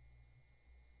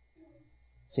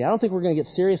 See, I don't think we're going to get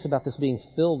serious about this being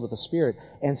filled with the Spirit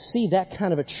and see that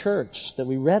kind of a church that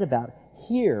we read about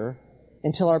here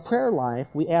until our prayer life,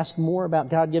 we ask more about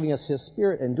God giving us His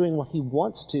Spirit and doing what He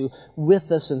wants to with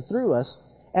us and through us,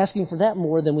 asking for that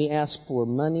more than we ask for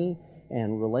money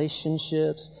and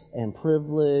relationships and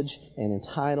privilege and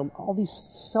entitlement, all these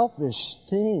selfish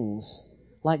things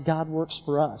like God works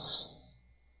for us.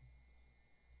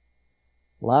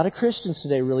 A lot of Christians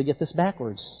today really get this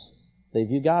backwards. They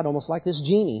view God almost like this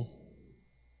genie.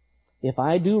 If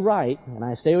I do right and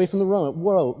I stay away from the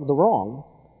wrong,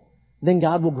 then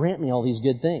God will grant me all these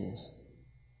good things.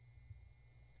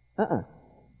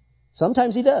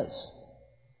 Sometimes He does.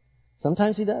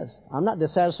 Sometimes He does. I'm not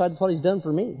dissatisfied with what He's done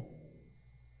for me.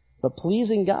 But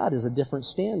pleasing God is a different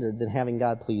standard than having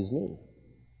God please me.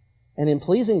 And in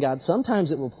pleasing God,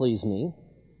 sometimes it will please me.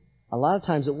 A lot of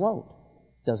times it won't.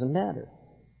 Doesn't matter.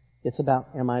 It's about,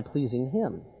 am I pleasing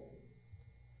Him?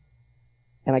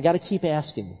 And I got to keep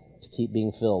asking to keep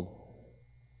being filled.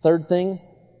 Third thing,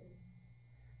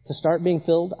 to start being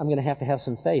filled, I'm going to have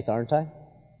some faith, aren't I?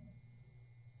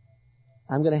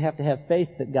 I'm going to have faith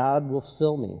that God will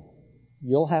fill me.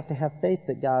 You'll have to have faith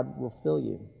that God will fill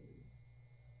you.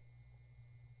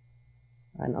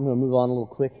 I'm going to move on a little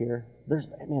quick here.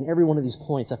 Every one of these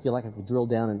points I feel like I could drill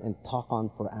down and talk on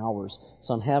for hours.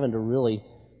 So I'm having to really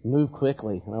move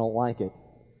quickly, and I don't like it.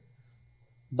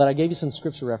 But I gave you some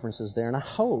scripture references there, and I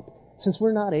hope, since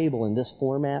we're not able in this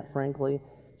format, frankly,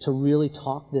 to really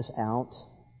talk this out,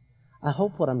 I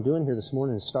hope what I'm doing here this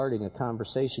morning is starting a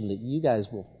conversation that you guys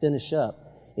will finish up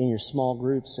in your small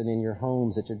groups and in your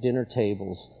homes, at your dinner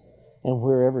tables, and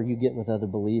wherever you get with other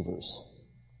believers.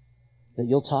 That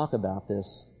you'll talk about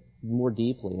this more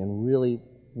deeply and really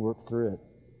work through it.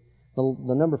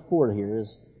 The number 4 here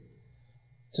is,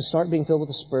 to start being filled with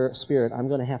the Spirit, I'm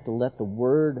going to have to let the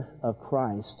Word of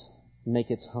Christ make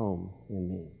its home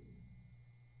in me.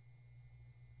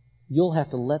 You'll have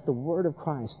to let the Word of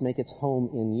Christ make its home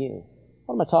in you.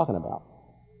 What am I talking about?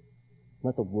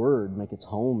 Let the Word make its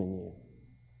home in you.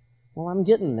 Well, I'm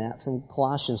getting that from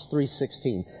Colossians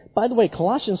 3:16. By the way,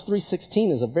 Colossians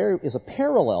 3:16 is a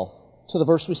parallel to the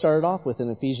verse we started off with in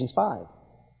Ephesians 5.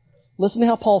 Listen to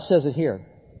how Paul says it here.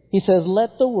 He says,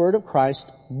 let the word of Christ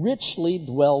richly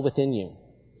dwell within you.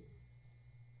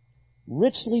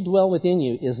 Richly dwell within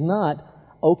you is not,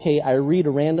 okay, I read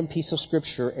a random piece of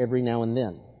scripture every now and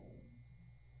then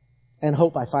and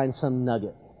hope I find some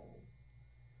nugget.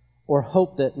 Or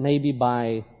hope that maybe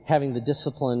by having the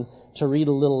discipline to read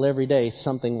a little every day,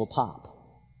 something will pop.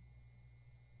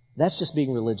 That's just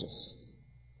being religious.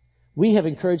 We have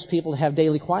encouraged people to have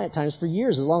daily quiet times for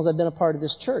years, as long as I've been a part of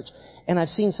this church. And I've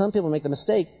seen some people make the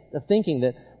mistake of thinking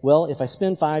that, well, if I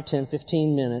spend 5, 10,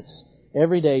 15 minutes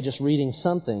every day just reading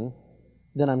something,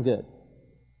 then I'm good.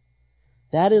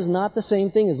 That is not the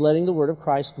same thing as letting the Word of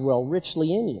Christ dwell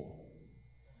richly in you.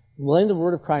 Letting the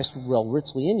Word of Christ dwell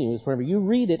richly in you is whenever you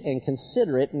read it and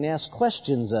consider it and ask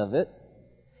questions of it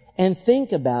and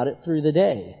think about it through the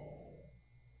day.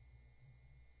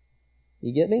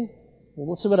 You get me? Well,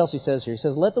 let's see what else he says here. He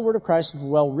says, let the word of Christ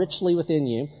dwell richly within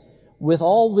you, with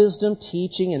all wisdom,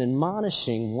 teaching and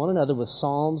admonishing one another with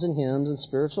psalms and hymns and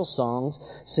spiritual songs,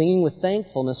 singing with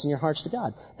thankfulness in your hearts to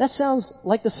God. That sounds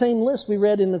like the same list we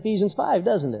read in Ephesians 5,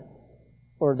 doesn't it?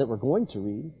 Or that we're going to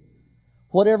read.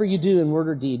 Whatever you do in word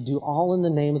or deed, do all in the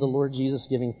name of the Lord Jesus,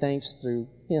 giving thanks through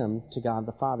Him to God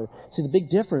the Father. See, the big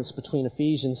difference between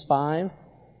Ephesians 5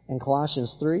 and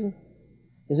Colossians 3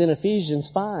 is in Ephesians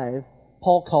 5,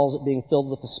 Paul calls it being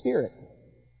filled with the Spirit.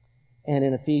 And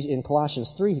in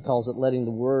Colossians 3, he calls it letting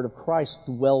the Word of Christ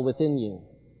dwell within you.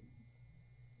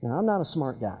 Now, I'm not a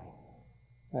smart guy.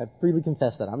 I freely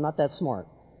confess that. I'm not that smart.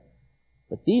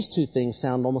 But these two things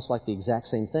sound almost like the exact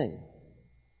same thing.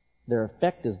 Their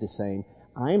effect is the same.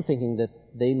 I'm thinking that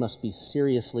they must be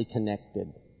seriously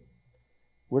connected.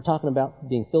 We're talking about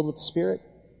being filled with the Spirit.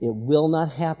 It will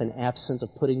not happen absent of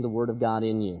putting the Word of God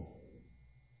in you.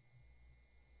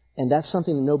 And that's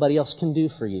something that nobody else can do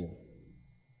for you.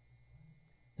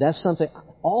 That's something,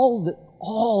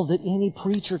 all that any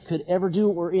preacher could ever do,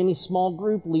 or any small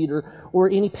group leader, or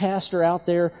any pastor out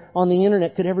there on the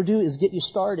internet could ever do, is get you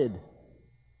started.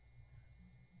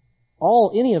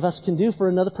 All any of us can do for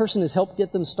another person is help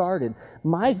get them started.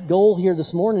 My goal here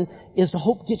this morning is to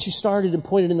hope get you started and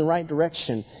pointed in the right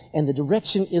direction. And the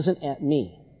direction isn't at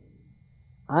me.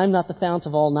 I'm not the fount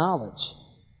of all knowledge.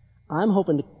 I'm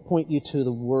hoping to point you to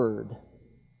the Word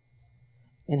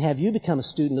and have you become a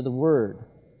student of the Word.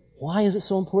 Why is it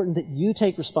so important that you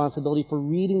take responsibility for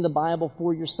reading the Bible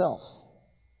for yourself?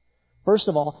 First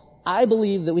of all, I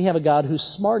believe that we have a God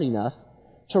who's smart enough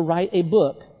to write a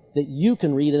book that you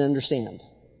can read and understand.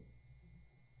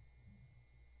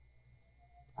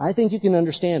 I think you can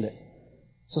understand it.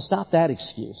 So stop that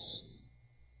excuse.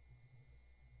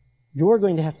 You're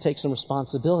going to have to take some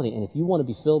responsibility. And if you want to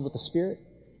be filled with the Spirit,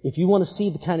 if you want to see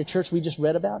the kind of church we just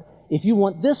read about, if you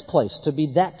want this place to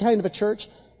be that kind of a church,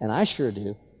 and I sure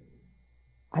do,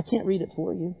 I can't read it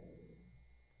for you.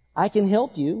 I can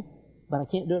help you, but I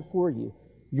can't do it for you.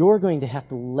 You're going to have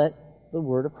to let the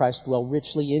Word of Christ dwell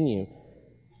richly in you.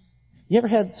 You ever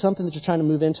had something that you're trying to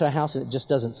move into a house and it just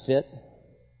doesn't fit?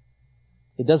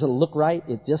 It doesn't look right.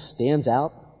 It just stands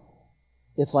out.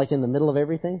 It's like in the middle of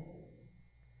everything.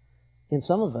 In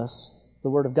some of us, the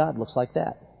Word of God looks like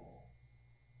that.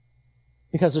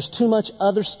 Because there's too much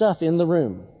other stuff in the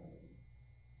room.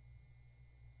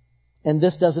 And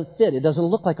this doesn't fit. It doesn't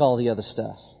look like all the other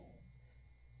stuff.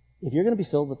 If you're going to be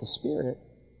filled with the Spirit,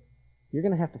 you're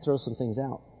going to have to throw some things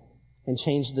out and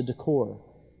change the decor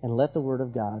and let the Word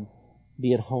of God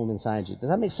be at home inside you. Does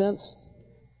that make sense?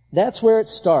 That's where it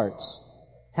starts.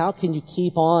 How can you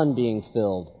keep on being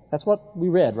filled? That's what we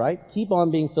read, right? Keep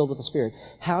on being filled with the Spirit.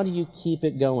 How do you keep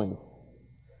it going?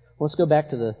 Let's go back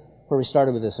to where we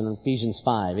started with this in Ephesians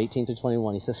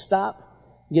 5:18-21. He says, stop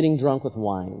getting drunk with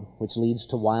wine, which leads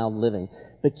to wild living,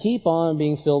 but keep on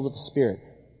being filled with the Spirit.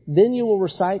 Then you will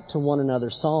recite to one another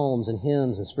psalms and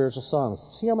hymns and spiritual songs.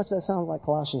 See how much that sounds like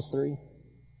Colossians 3?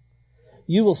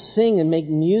 You will sing and make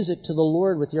music to the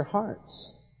Lord with your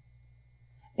hearts.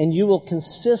 And you will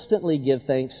consistently give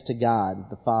thanks to God,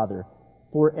 the Father,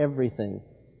 for everything.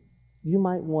 You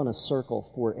might want to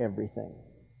circle for everything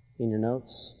in your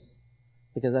notes,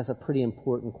 because that's a pretty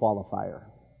important qualifier.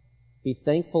 Be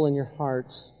thankful in your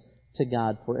hearts to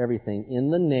God for everything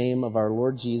in the name of our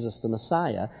Lord Jesus the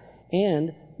Messiah,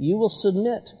 and you will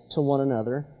submit to one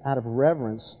another out of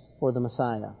reverence for the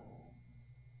Messiah.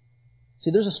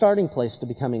 See, there's a starting place to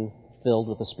becoming filled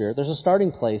with the Spirit. There's a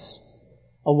starting place,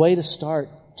 a way to start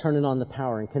turning on the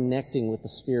power and connecting with the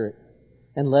Spirit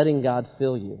and letting God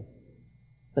fill you.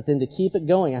 But then to keep it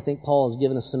going, I think Paul has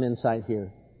given us some insight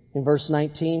here. In verse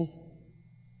 19,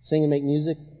 sing and make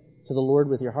music to the Lord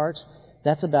with your hearts.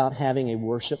 That's about having a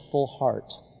worshipful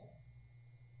heart.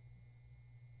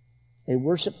 A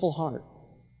worshipful heart.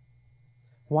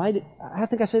 I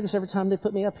think I say this every time they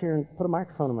put me up here and put a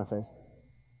microphone in my face.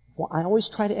 Well, I always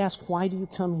try to ask, why do you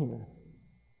come here?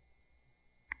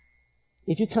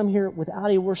 If you come here without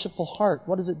a worshipful heart,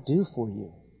 what does it do for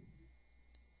you?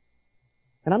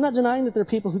 And I'm not denying that there are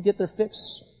people who get their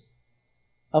fix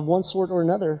of one sort or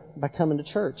another by coming to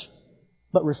church,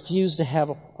 but refuse to have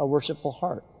a worshipful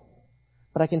heart.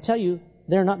 But I can tell you,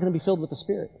 they're not going to be filled with the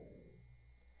Spirit.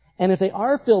 And if they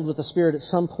are filled with the Spirit at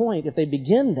some point, if they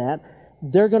begin that,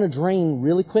 they're going to drain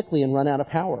really quickly and run out of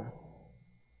power.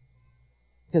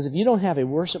 Because if you don't have a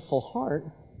worshipful heart,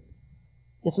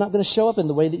 it's not going to show up in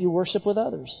the way that you worship with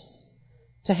others.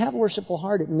 To have a worshipful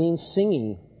heart, it means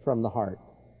singing from the heart.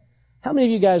 How many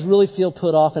of you guys really feel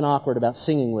put off and awkward about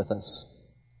singing with us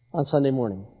on Sunday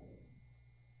morning?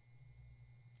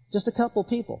 Just a couple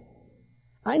people.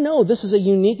 I know this is a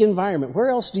unique environment. Where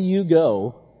else do you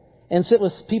go and sit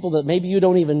with people that maybe you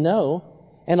don't even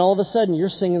know, and all of a sudden you're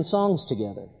singing songs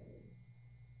together?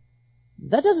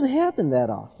 That doesn't happen that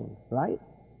often, right?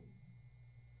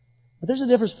 But there's a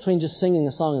difference between just singing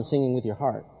a song and singing with your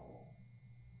heart.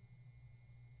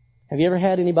 Have you ever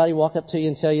had anybody walk up to you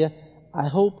and tell you, I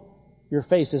hope your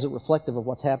face isn't reflective of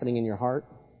what's happening in your heart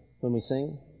when we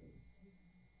sing?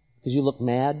 Because you look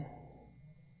mad?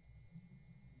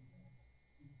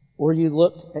 Or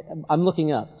I'm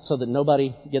looking up so that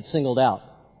nobody gets singled out.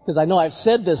 Because I know I've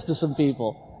said this to some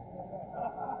people.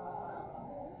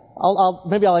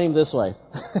 Maybe I'll aim this way.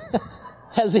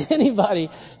 Has anybody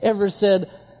ever said,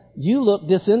 you look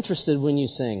disinterested when you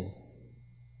sing?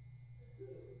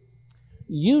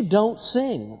 You don't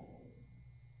sing.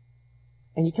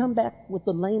 And you come back with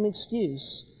the lame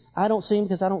excuse, I don't sing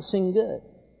because I don't sing good.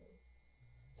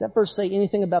 Does that verse say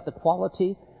anything about the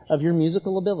quality of your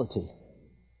musical ability?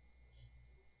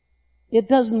 It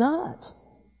does not.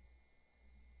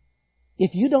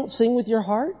 If you don't sing with your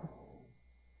heart,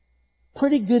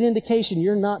 pretty good indication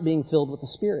you're not being filled with the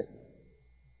Spirit.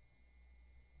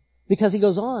 Because he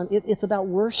goes on, it's about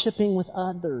worshiping with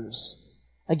others.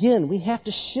 Again, we have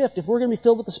to shift. If we're going to be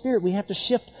filled with the Spirit, we have to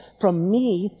shift from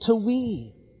me to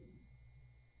we.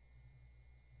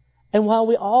 And while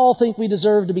we all think we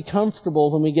deserve to be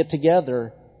comfortable when we get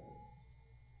together,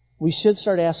 we should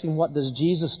start asking, what does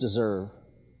Jesus deserve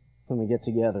when we get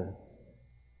together?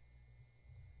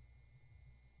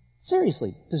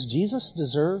 Seriously, does Jesus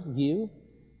deserve you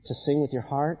to sing with your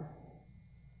heart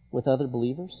with other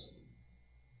believers?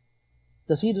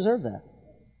 Does he deserve that?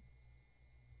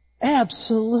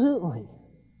 Absolutely.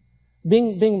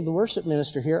 Being the worship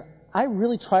minister here, I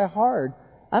really try hard.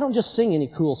 I don't just sing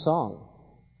any cool song.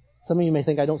 Some of you may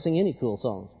think I don't sing any cool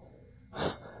songs.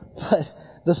 But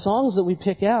the songs that we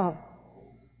pick out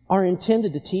are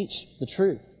intended to teach the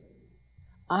truth.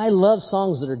 I love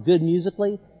songs that are good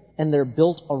musically and they're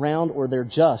built around or they're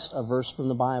just a verse from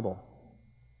the Bible.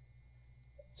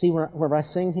 See, where I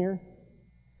sing here,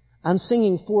 I'm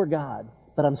singing for God,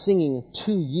 but I'm singing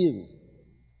to you.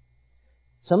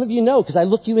 Some of you know because I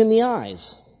look you in the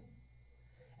eyes.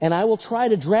 And I will try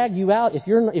to drag you out. If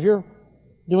you're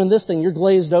doing this thing, you're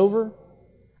glazed over,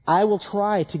 I will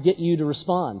try to get you to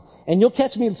respond. And you'll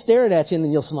catch me staring at you and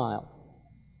then you'll smile.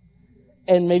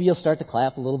 And maybe you'll start to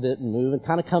clap a little bit and move and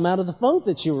kind of come out of the funk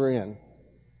that you were in.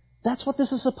 That's what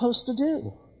this is supposed to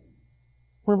do.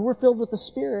 When we're filled with the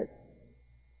Spirit,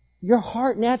 your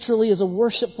heart naturally is a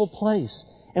worshipful place.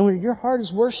 And when your heart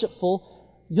is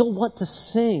worshipful, you'll want to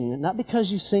sing, not because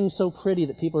you sing so pretty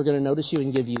that people are going to notice you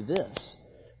and give you this,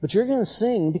 but you're going to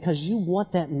sing because you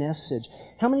want that message.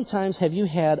 How many times have you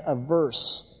had a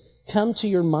verse come to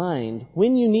your mind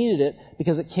when you needed it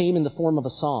because it came in the form of a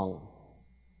song?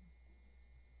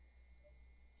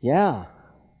 Yeah.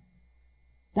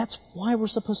 That's why we're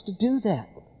supposed to do that.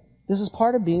 This is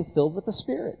part of being filled with the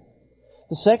Spirit.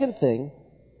 The second thing,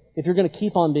 if you're going to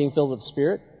keep on being filled with the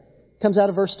Spirit, comes out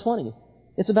of verse 20.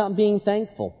 It's about being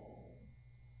thankful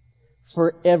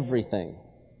for everything.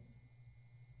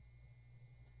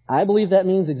 I believe that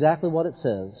means exactly what it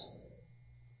says.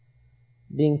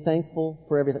 Being thankful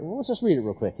for everything. Well, let's just read it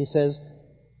real quick. He says,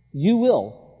 you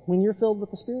will, when you're filled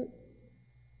with the Spirit,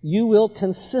 you will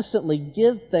consistently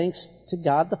give thanks to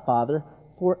God the Father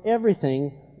for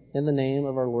everything in the name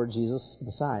of our Lord Jesus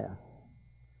Messiah.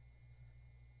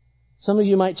 Some of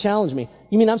you might challenge me.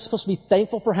 You mean I'm supposed to be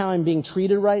thankful for how I'm being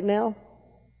treated right now?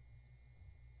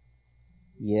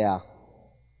 Yeah.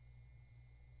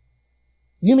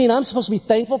 You mean I'm supposed to be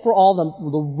thankful for all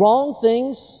the wrong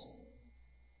things?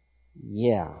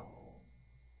 Yeah.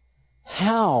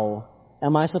 How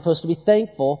am I supposed to be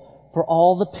thankful for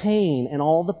all the pain and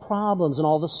all the problems and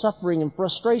all the suffering and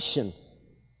frustration?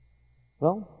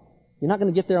 Well, you're not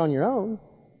going to get there on your own.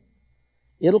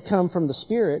 It'll come from the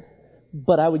Spirit,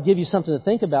 but I would give you something to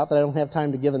think about that I don't have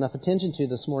time to give enough attention to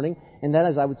this morning, and that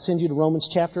is I would send you to Romans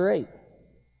chapter 8,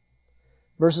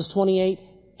 verses 28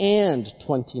 and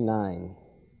 29.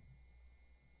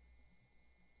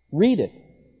 Read it.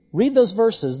 Read those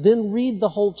verses, then read the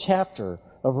whole chapter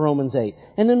of Romans 8.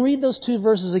 And then read those 2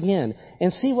 verses again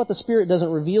and see what the Spirit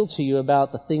doesn't reveal to you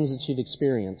about the things that you've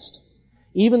experienced.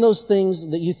 Even those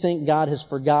things that you think God has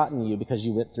forgotten you because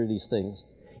you went through these things.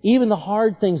 Even the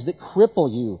hard things that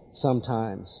cripple you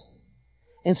sometimes.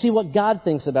 And see what God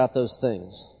thinks about those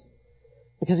things.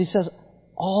 Because He says,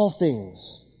 all things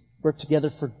work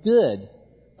together for good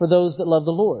for those that love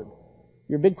the Lord.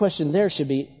 Your big question there should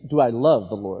be, do I love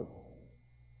the Lord?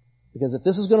 Because if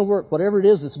this is going to work, whatever it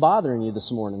is that's bothering you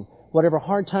this morning, whatever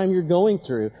hard time you're going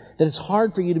through, that it's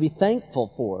hard for you to be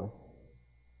thankful for,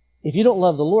 if you don't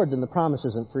love the Lord, then the promise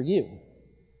isn't for you.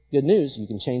 Good news, you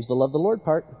can change the love the Lord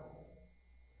part.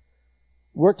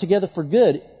 Work together for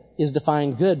good is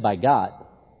defined good by God,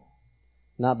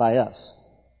 not by us.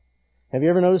 Have you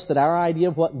ever noticed that our idea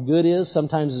of what good is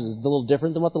sometimes is a little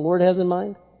different than what the Lord has in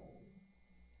mind?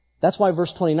 That's why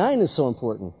verse 29 is so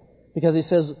important, because he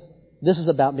says this is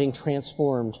about being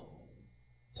transformed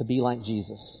to be like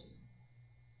Jesus.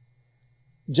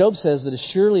 Job says that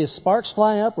as surely as sparks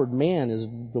fly upward, man is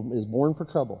born for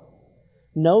trouble.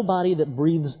 Nobody that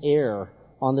breathes air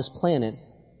on this planet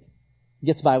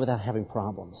gets by without having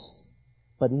problems.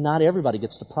 But not everybody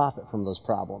gets to profit from those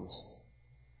problems.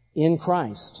 In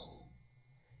Christ,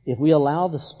 if we allow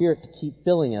the Spirit to keep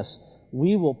filling us,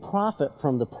 we will profit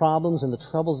from the problems and the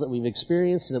troubles that we've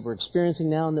experienced and that we're experiencing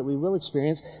now and that we will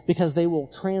experience, because they will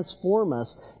transform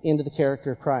us into the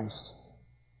character of Christ.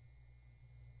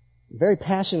 I'm very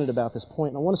passionate about this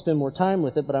point, and I want to spend more time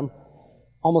with it, but I'm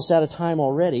almost out of time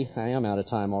already. I am out of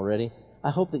time already.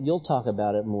 I hope that you'll talk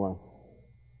about it more.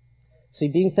 See,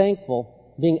 being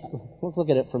thankful, let's look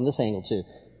at it from this angle too.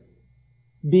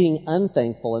 Being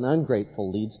unthankful and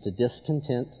ungrateful leads to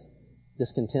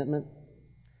discontentment,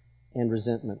 and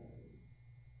resentment.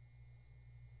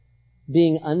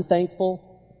 Being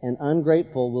unthankful and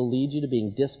ungrateful will lead you to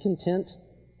being discontent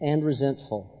and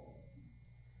resentful.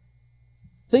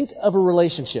 Think of a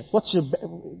relationship. Close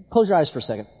your eyes for a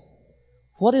second.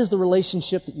 What is the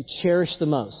relationship that you cherish the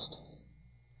most?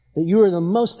 That you are the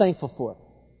most thankful for?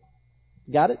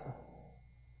 Got it?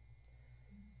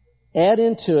 Add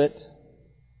into it,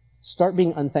 start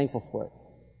being unthankful for it.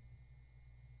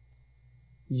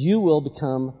 You will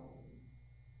become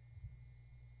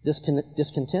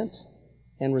discontent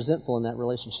and resentful in that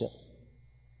relationship.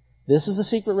 This is the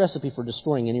secret recipe for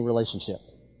destroying any relationship.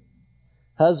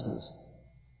 Husbands,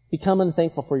 become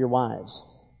unthankful for your wives.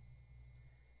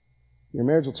 Your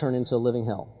marriage will turn into a living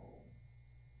hell.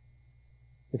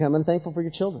 Become unthankful for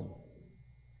your children.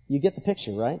 You get the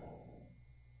picture, right?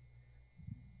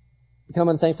 Become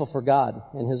unthankful for God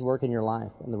and His work in your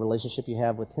life and the relationship you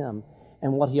have with Him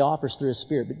and what He offers through His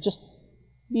Spirit. But just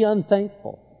be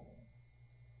unthankful.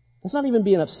 That's not even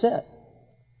being upset.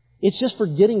 It's just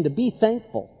forgetting to be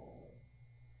thankful.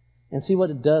 And see what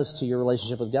it does to your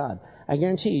relationship with God. I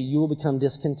guarantee you will become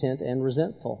discontent and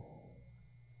resentful.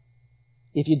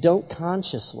 If you don't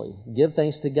consciously give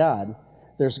thanks to God,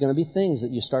 there's going to be things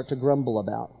that you start to grumble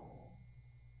about.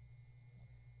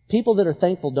 People that are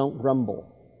thankful don't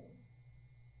grumble.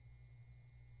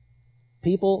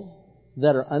 People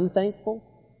that are unthankful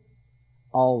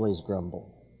always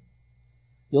grumble.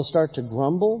 You'll start to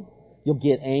grumble. You'll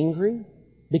get angry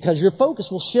because your focus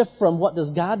will shift from what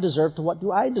does God deserve to what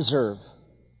do I deserve.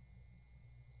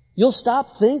 You'll stop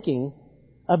thinking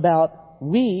about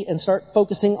we and start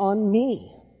focusing on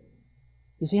me.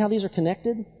 You see how these are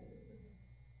connected?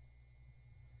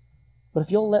 But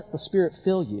if you'll let the Spirit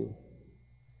fill you,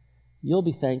 you'll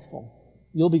be thankful.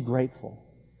 You'll be grateful.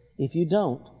 If you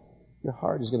don't, your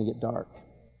heart is going to get dark.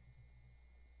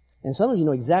 And some of you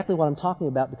know exactly what I'm talking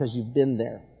about because you've been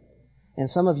there. And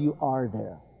some of you are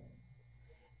there.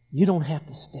 You don't have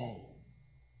to stay.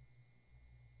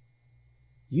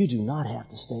 You do not have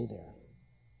to stay there.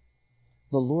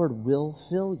 The Lord will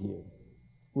fill you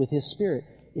with His Spirit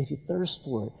if you thirst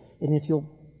for it and if you'll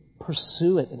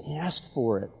pursue it and ask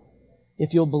for it.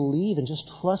 If you'll believe and just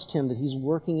trust Him that He's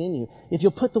working in you. If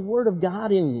you'll put the Word of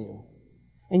God in you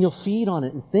and you'll feed on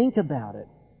it and think about it,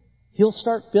 He'll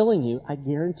start filling you. I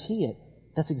guarantee it.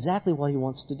 That's exactly what He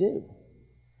wants to do.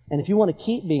 And if you want to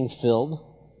keep being filled,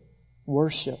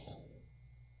 worship.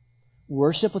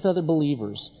 Worship with other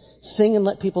believers. Sing and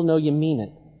let people know you mean it,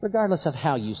 regardless of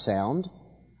how you sound.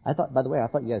 By the way, I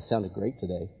thought you guys sounded great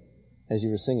today as you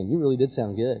were singing. You really did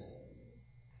sound good.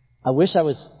 I wish I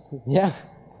was,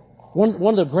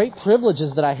 One of the great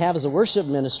privileges that I have as a worship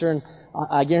minister, and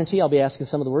I guarantee I'll be asking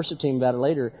some of the worship team about it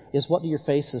later, is what do your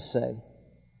faces say?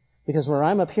 Because when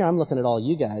I'm up here, I'm looking at all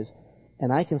you guys,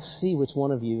 and I can see which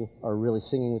one of you are really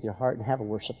singing with your heart and have a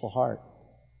worshipful heart.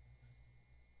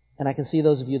 And I can see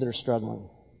those of you that are struggling.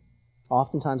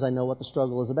 Oftentimes I know what the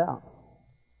struggle is about.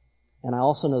 And I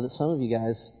also know that some of you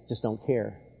guys just don't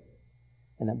care.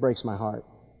 And that breaks my heart.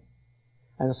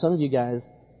 I know some of you guys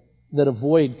that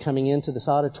avoid coming into this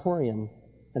auditorium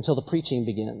until the preaching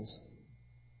begins.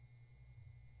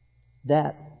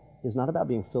 That is not about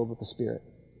being filled with the Spirit.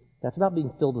 That's about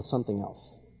being filled with something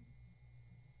else.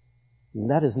 And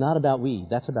that is not about we.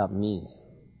 That's about me.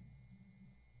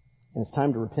 And it's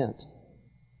time to repent.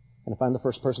 And if I'm the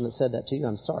first person that said that to you,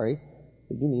 I'm sorry,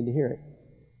 but you need to hear it.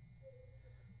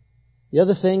 The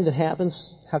other thing that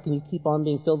happens, how can you keep on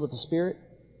being filled with the Spirit?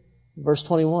 Verse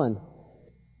 21.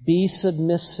 Be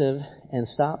submissive and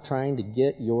stop trying to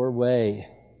get your way.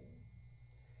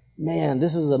 Man,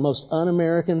 this is the most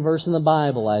un-American verse in the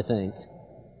Bible, I think.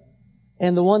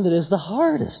 And the one that is the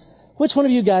hardest. Which one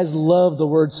of you guys love the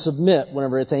word submit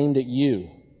whenever it's aimed at you?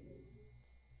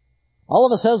 All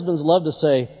of us husbands love to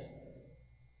say,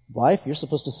 wife, you're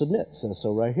supposed to submit. It says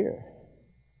so right here.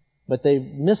 But they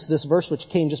miss this verse which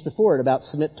came just before it about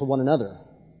submit to one another.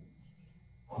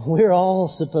 We're all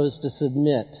supposed to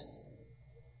submit.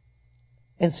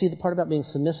 And see, the part about being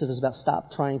submissive is about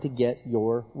stop trying to get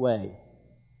your way.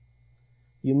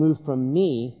 You move from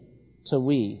me to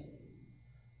we.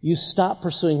 You stop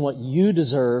pursuing what you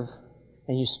deserve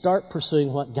and you start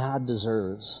pursuing what God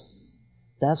deserves.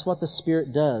 That's what the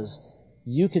Spirit does.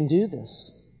 You can do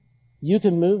this. You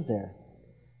can move there.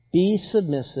 Be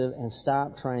submissive and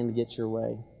stop trying to get your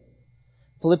way.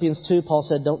 Philippians 2, Paul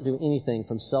said, don't do anything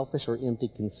from selfish or empty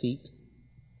conceit,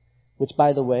 which,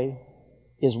 by the way,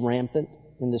 is rampant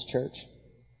in this church.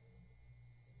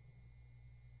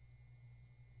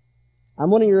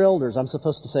 I'm one of your elders. I'm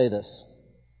supposed to say this.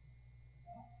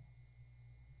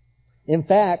 In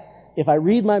fact, if I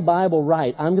read my Bible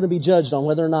right, I'm going to be judged on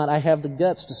whether or not I have the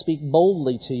guts to speak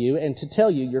boldly to you and to tell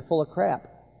you you're full of crap.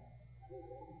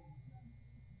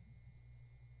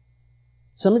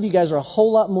 Some of you guys are a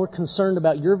whole lot more concerned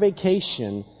about your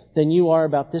vacation than you are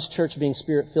about this church being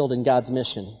Spirit-filled in God's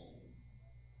mission.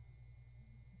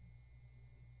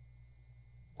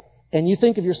 And you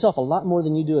think of yourself a lot more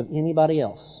than you do of anybody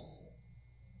else.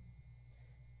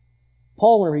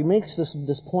 Paul, whenever he makes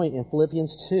this point in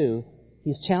Philippians 2,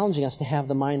 he's challenging us to have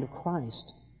the mind of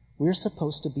Christ. We're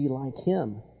supposed to be like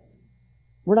Him.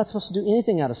 We're not supposed to do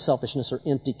anything out of selfishness or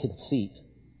empty conceit.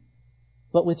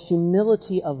 But with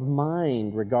humility of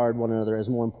mind, regard one another as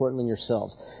more important than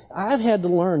yourselves. I've had to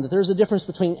learn that there's a difference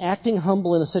between acting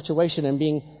humble in a situation and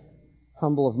being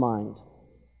humble of mind.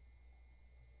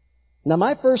 Now,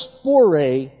 my first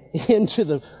foray into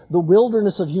the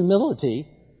wilderness of humility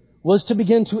was to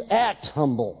begin to act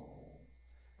humble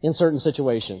in certain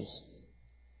situations.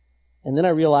 And then I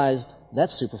realized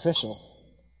that's superficial.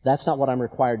 That's not what I'm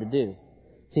required to do.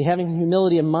 See, having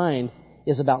humility in mind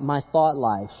is about my thought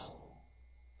life.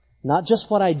 Not just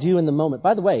what I do in the moment.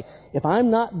 By the way, if I'm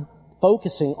not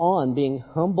focusing on being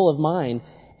humble of mind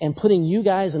and putting you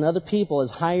guys and other people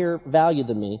as higher value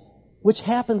than me, which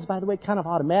happens, by the way, kind of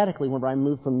automatically whenever I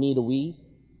move from me to we,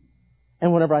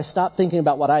 and whenever I stop thinking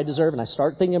about what I deserve and I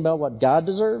start thinking about what God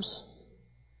deserves,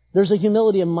 there's a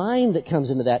humility of mind that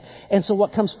comes into that. And so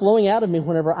what comes flowing out of me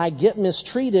whenever I get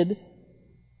mistreated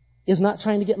is not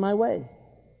trying to get my way.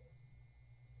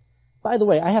 By the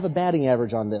way, I have a batting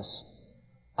average on this.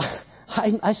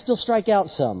 I still strike out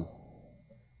some.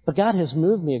 But God has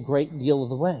moved me a great deal of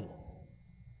the way.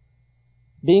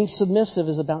 Being submissive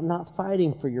is about not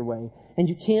fighting for your way. And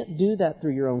you can't do that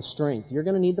through your own strength. You're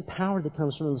going to need the power that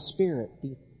comes from the Spirit. Do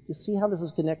you see how this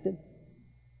is connected?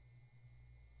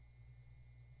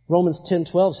 Romans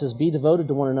 10:12 says, be devoted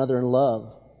to one another in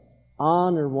love.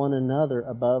 Honor one another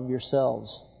above yourselves.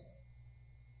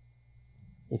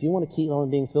 If you want to keep on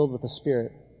being filled with the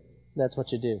Spirit, that's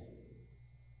what you do.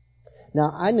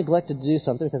 Now, I neglected to do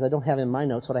something because I don't have in my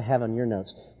notes what I have on your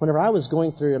notes. Whenever I was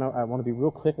going through, and I want to be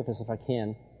real quick with this if I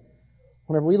can,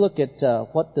 whenever we look at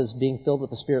what does being filled with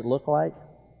the Spirit look like,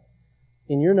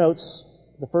 in your notes,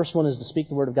 the first one is to speak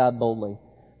the Word of God boldly.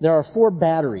 There are 4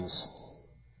 batteries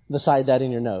beside that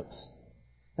in your notes.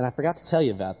 And I forgot to tell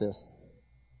you about this.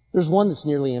 There's one that's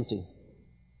nearly empty.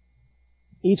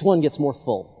 Each one gets more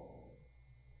full.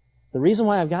 The reason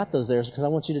why I've got those there is because I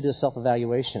want you to do a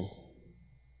self-evaluation.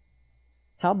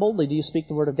 How boldly do you speak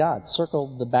the Word of God?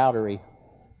 Circle the battery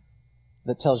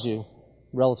that tells you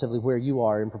relatively where you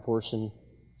are in proportion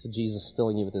to Jesus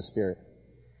filling you with His Spirit.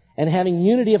 And having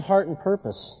unity of heart and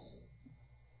purpose.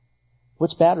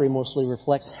 Which battery mostly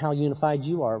reflects how unified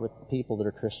you are with the people that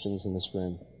are Christians in this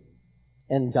room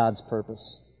and God's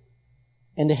purpose.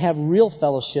 And to have real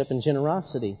fellowship and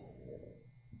generosity.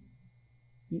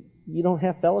 You don't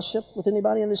have fellowship with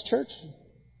anybody in this church?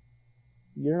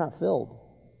 You're not filled.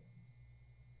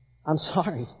 I'm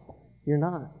sorry, you're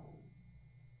not.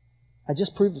 I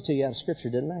just proved it to you out of Scripture,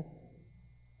 didn't I?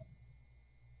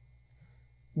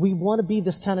 We want to be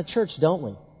this kind of church, don't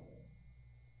we?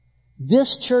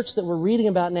 This church that we're reading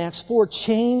about in Acts 4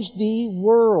 changed the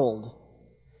world.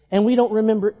 And we don't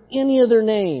remember any of their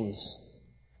names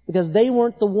because they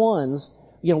weren't the ones.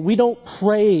 We don't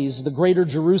praise the Greater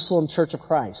Jerusalem Church of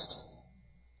Christ.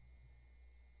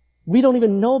 We don't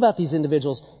even know about these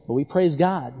individuals, but we praise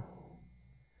God.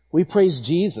 We praise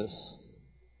Jesus.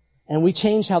 And we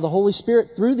change how the Holy Spirit,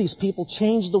 through these people,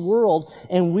 changed the world.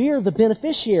 And we're the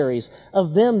beneficiaries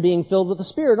of them being filled with the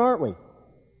Spirit, aren't we?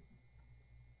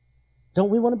 Don't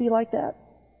we want to be like that?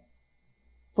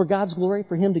 For God's glory,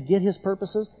 for Him to get His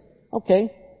purposes?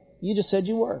 Okay, you just said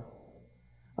you were.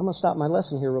 I'm going to stop my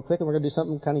lesson here real quick, and we're going to do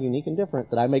something kind of unique and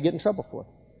different that I may get in trouble for.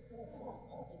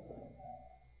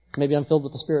 Maybe I'm filled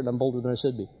with the Spirit and I'm bolder than I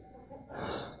should be.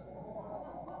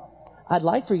 I'd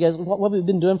like for you guys, what we've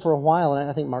been doing for a while, and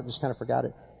I think Mark just kind of forgot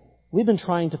it, we've been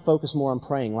trying to focus more on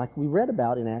praying, like we read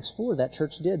about in Acts 4, that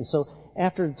church did. And so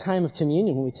after the time of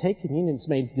communion, when we take communion, it's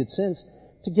made good sense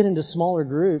to get into smaller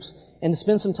groups and to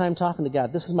spend some time talking to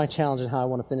God. This is my challenge and how I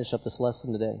want to finish up this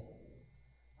lesson today.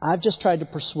 I've just tried to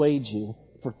persuade you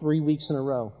for 3 weeks in a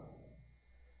row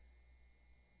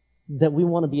that we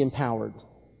want to be empowered,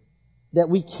 that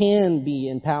we can be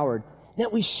empowered,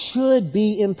 that we should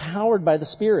be empowered by the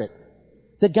Spirit,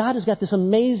 that God has got this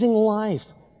amazing life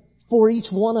for each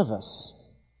one of us.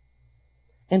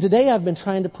 And today I've been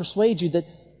trying to persuade you that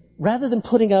rather than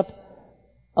putting up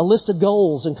a list of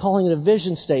goals and calling it a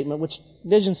vision statement, which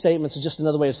vision statements is just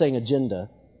another way of saying agenda,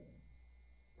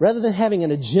 rather than having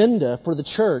an agenda for the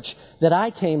church that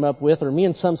I came up with or me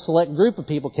and some select group of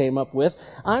people came up with,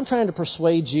 I'm trying to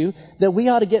persuade you that we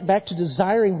ought to get back to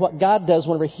desiring what God does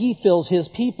whenever He fills His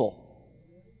people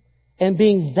and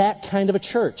being that kind of a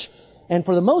church. And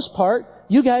for the most part,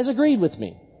 you guys agreed with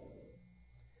me.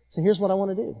 So here's what I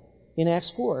want to do. In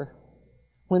Acts 4,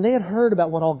 when they had heard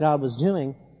about what all God was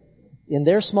doing, in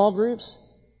their small groups,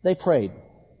 they prayed.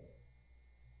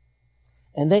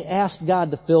 And they asked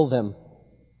God to fill them,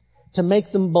 to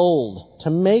make them bold, to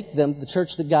make them the church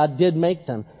that God did make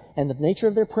them. And the nature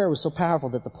of their prayer was so powerful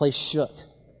that the place shook.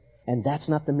 And that's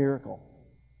not the miracle.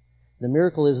 The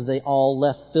miracle is they all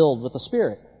left filled with the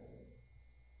Spirit.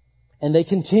 And they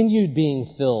continued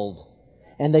being filled.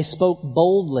 And they spoke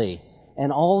boldly.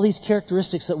 And all these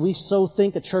characteristics that we so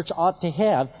think a church ought to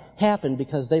have happened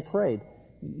because they prayed.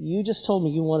 You just told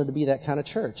me you wanted to be that kind of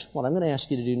church. What I'm going to ask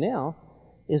you to do now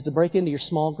is to break into your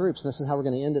small groups. And this is how we're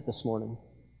going to end it this morning.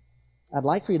 I'd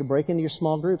like for you to break into your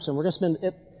small groups, and we're going to spend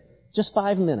just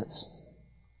 5 minutes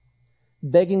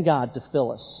begging God to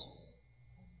fill us.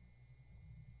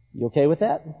 You okay with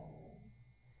that?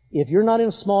 If you're not in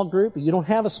a small group, or you don't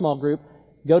have a small group,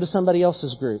 go to somebody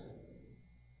else's group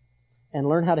and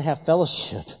learn how to have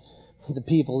fellowship with the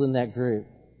people in that group,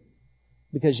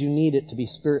 because you need it to be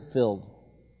Spirit-filled.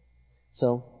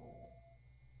 So,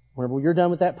 whenever you're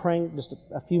done with that praying, just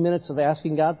a few minutes of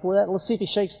asking God for that, let's see if He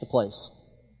shakes the place.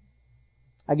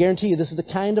 I guarantee you this is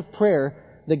the kind of prayer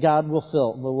that God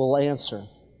will answer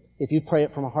if you pray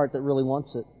it from a heart that really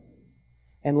wants it.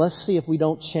 And let's see if we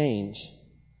don't change.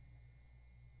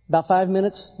 About 5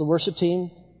 minutes, the worship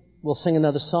team will sing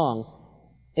another song.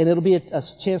 And it'll be a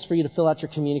chance for you to fill out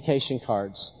your communication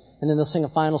cards. And then they'll sing a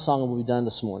final song and we'll be done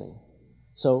this morning.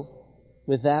 So,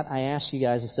 with that, I ask you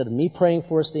guys, instead of me praying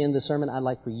for us to end the sermon, I'd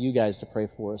like for you guys to pray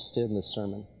for us to end this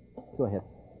sermon. Go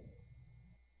ahead.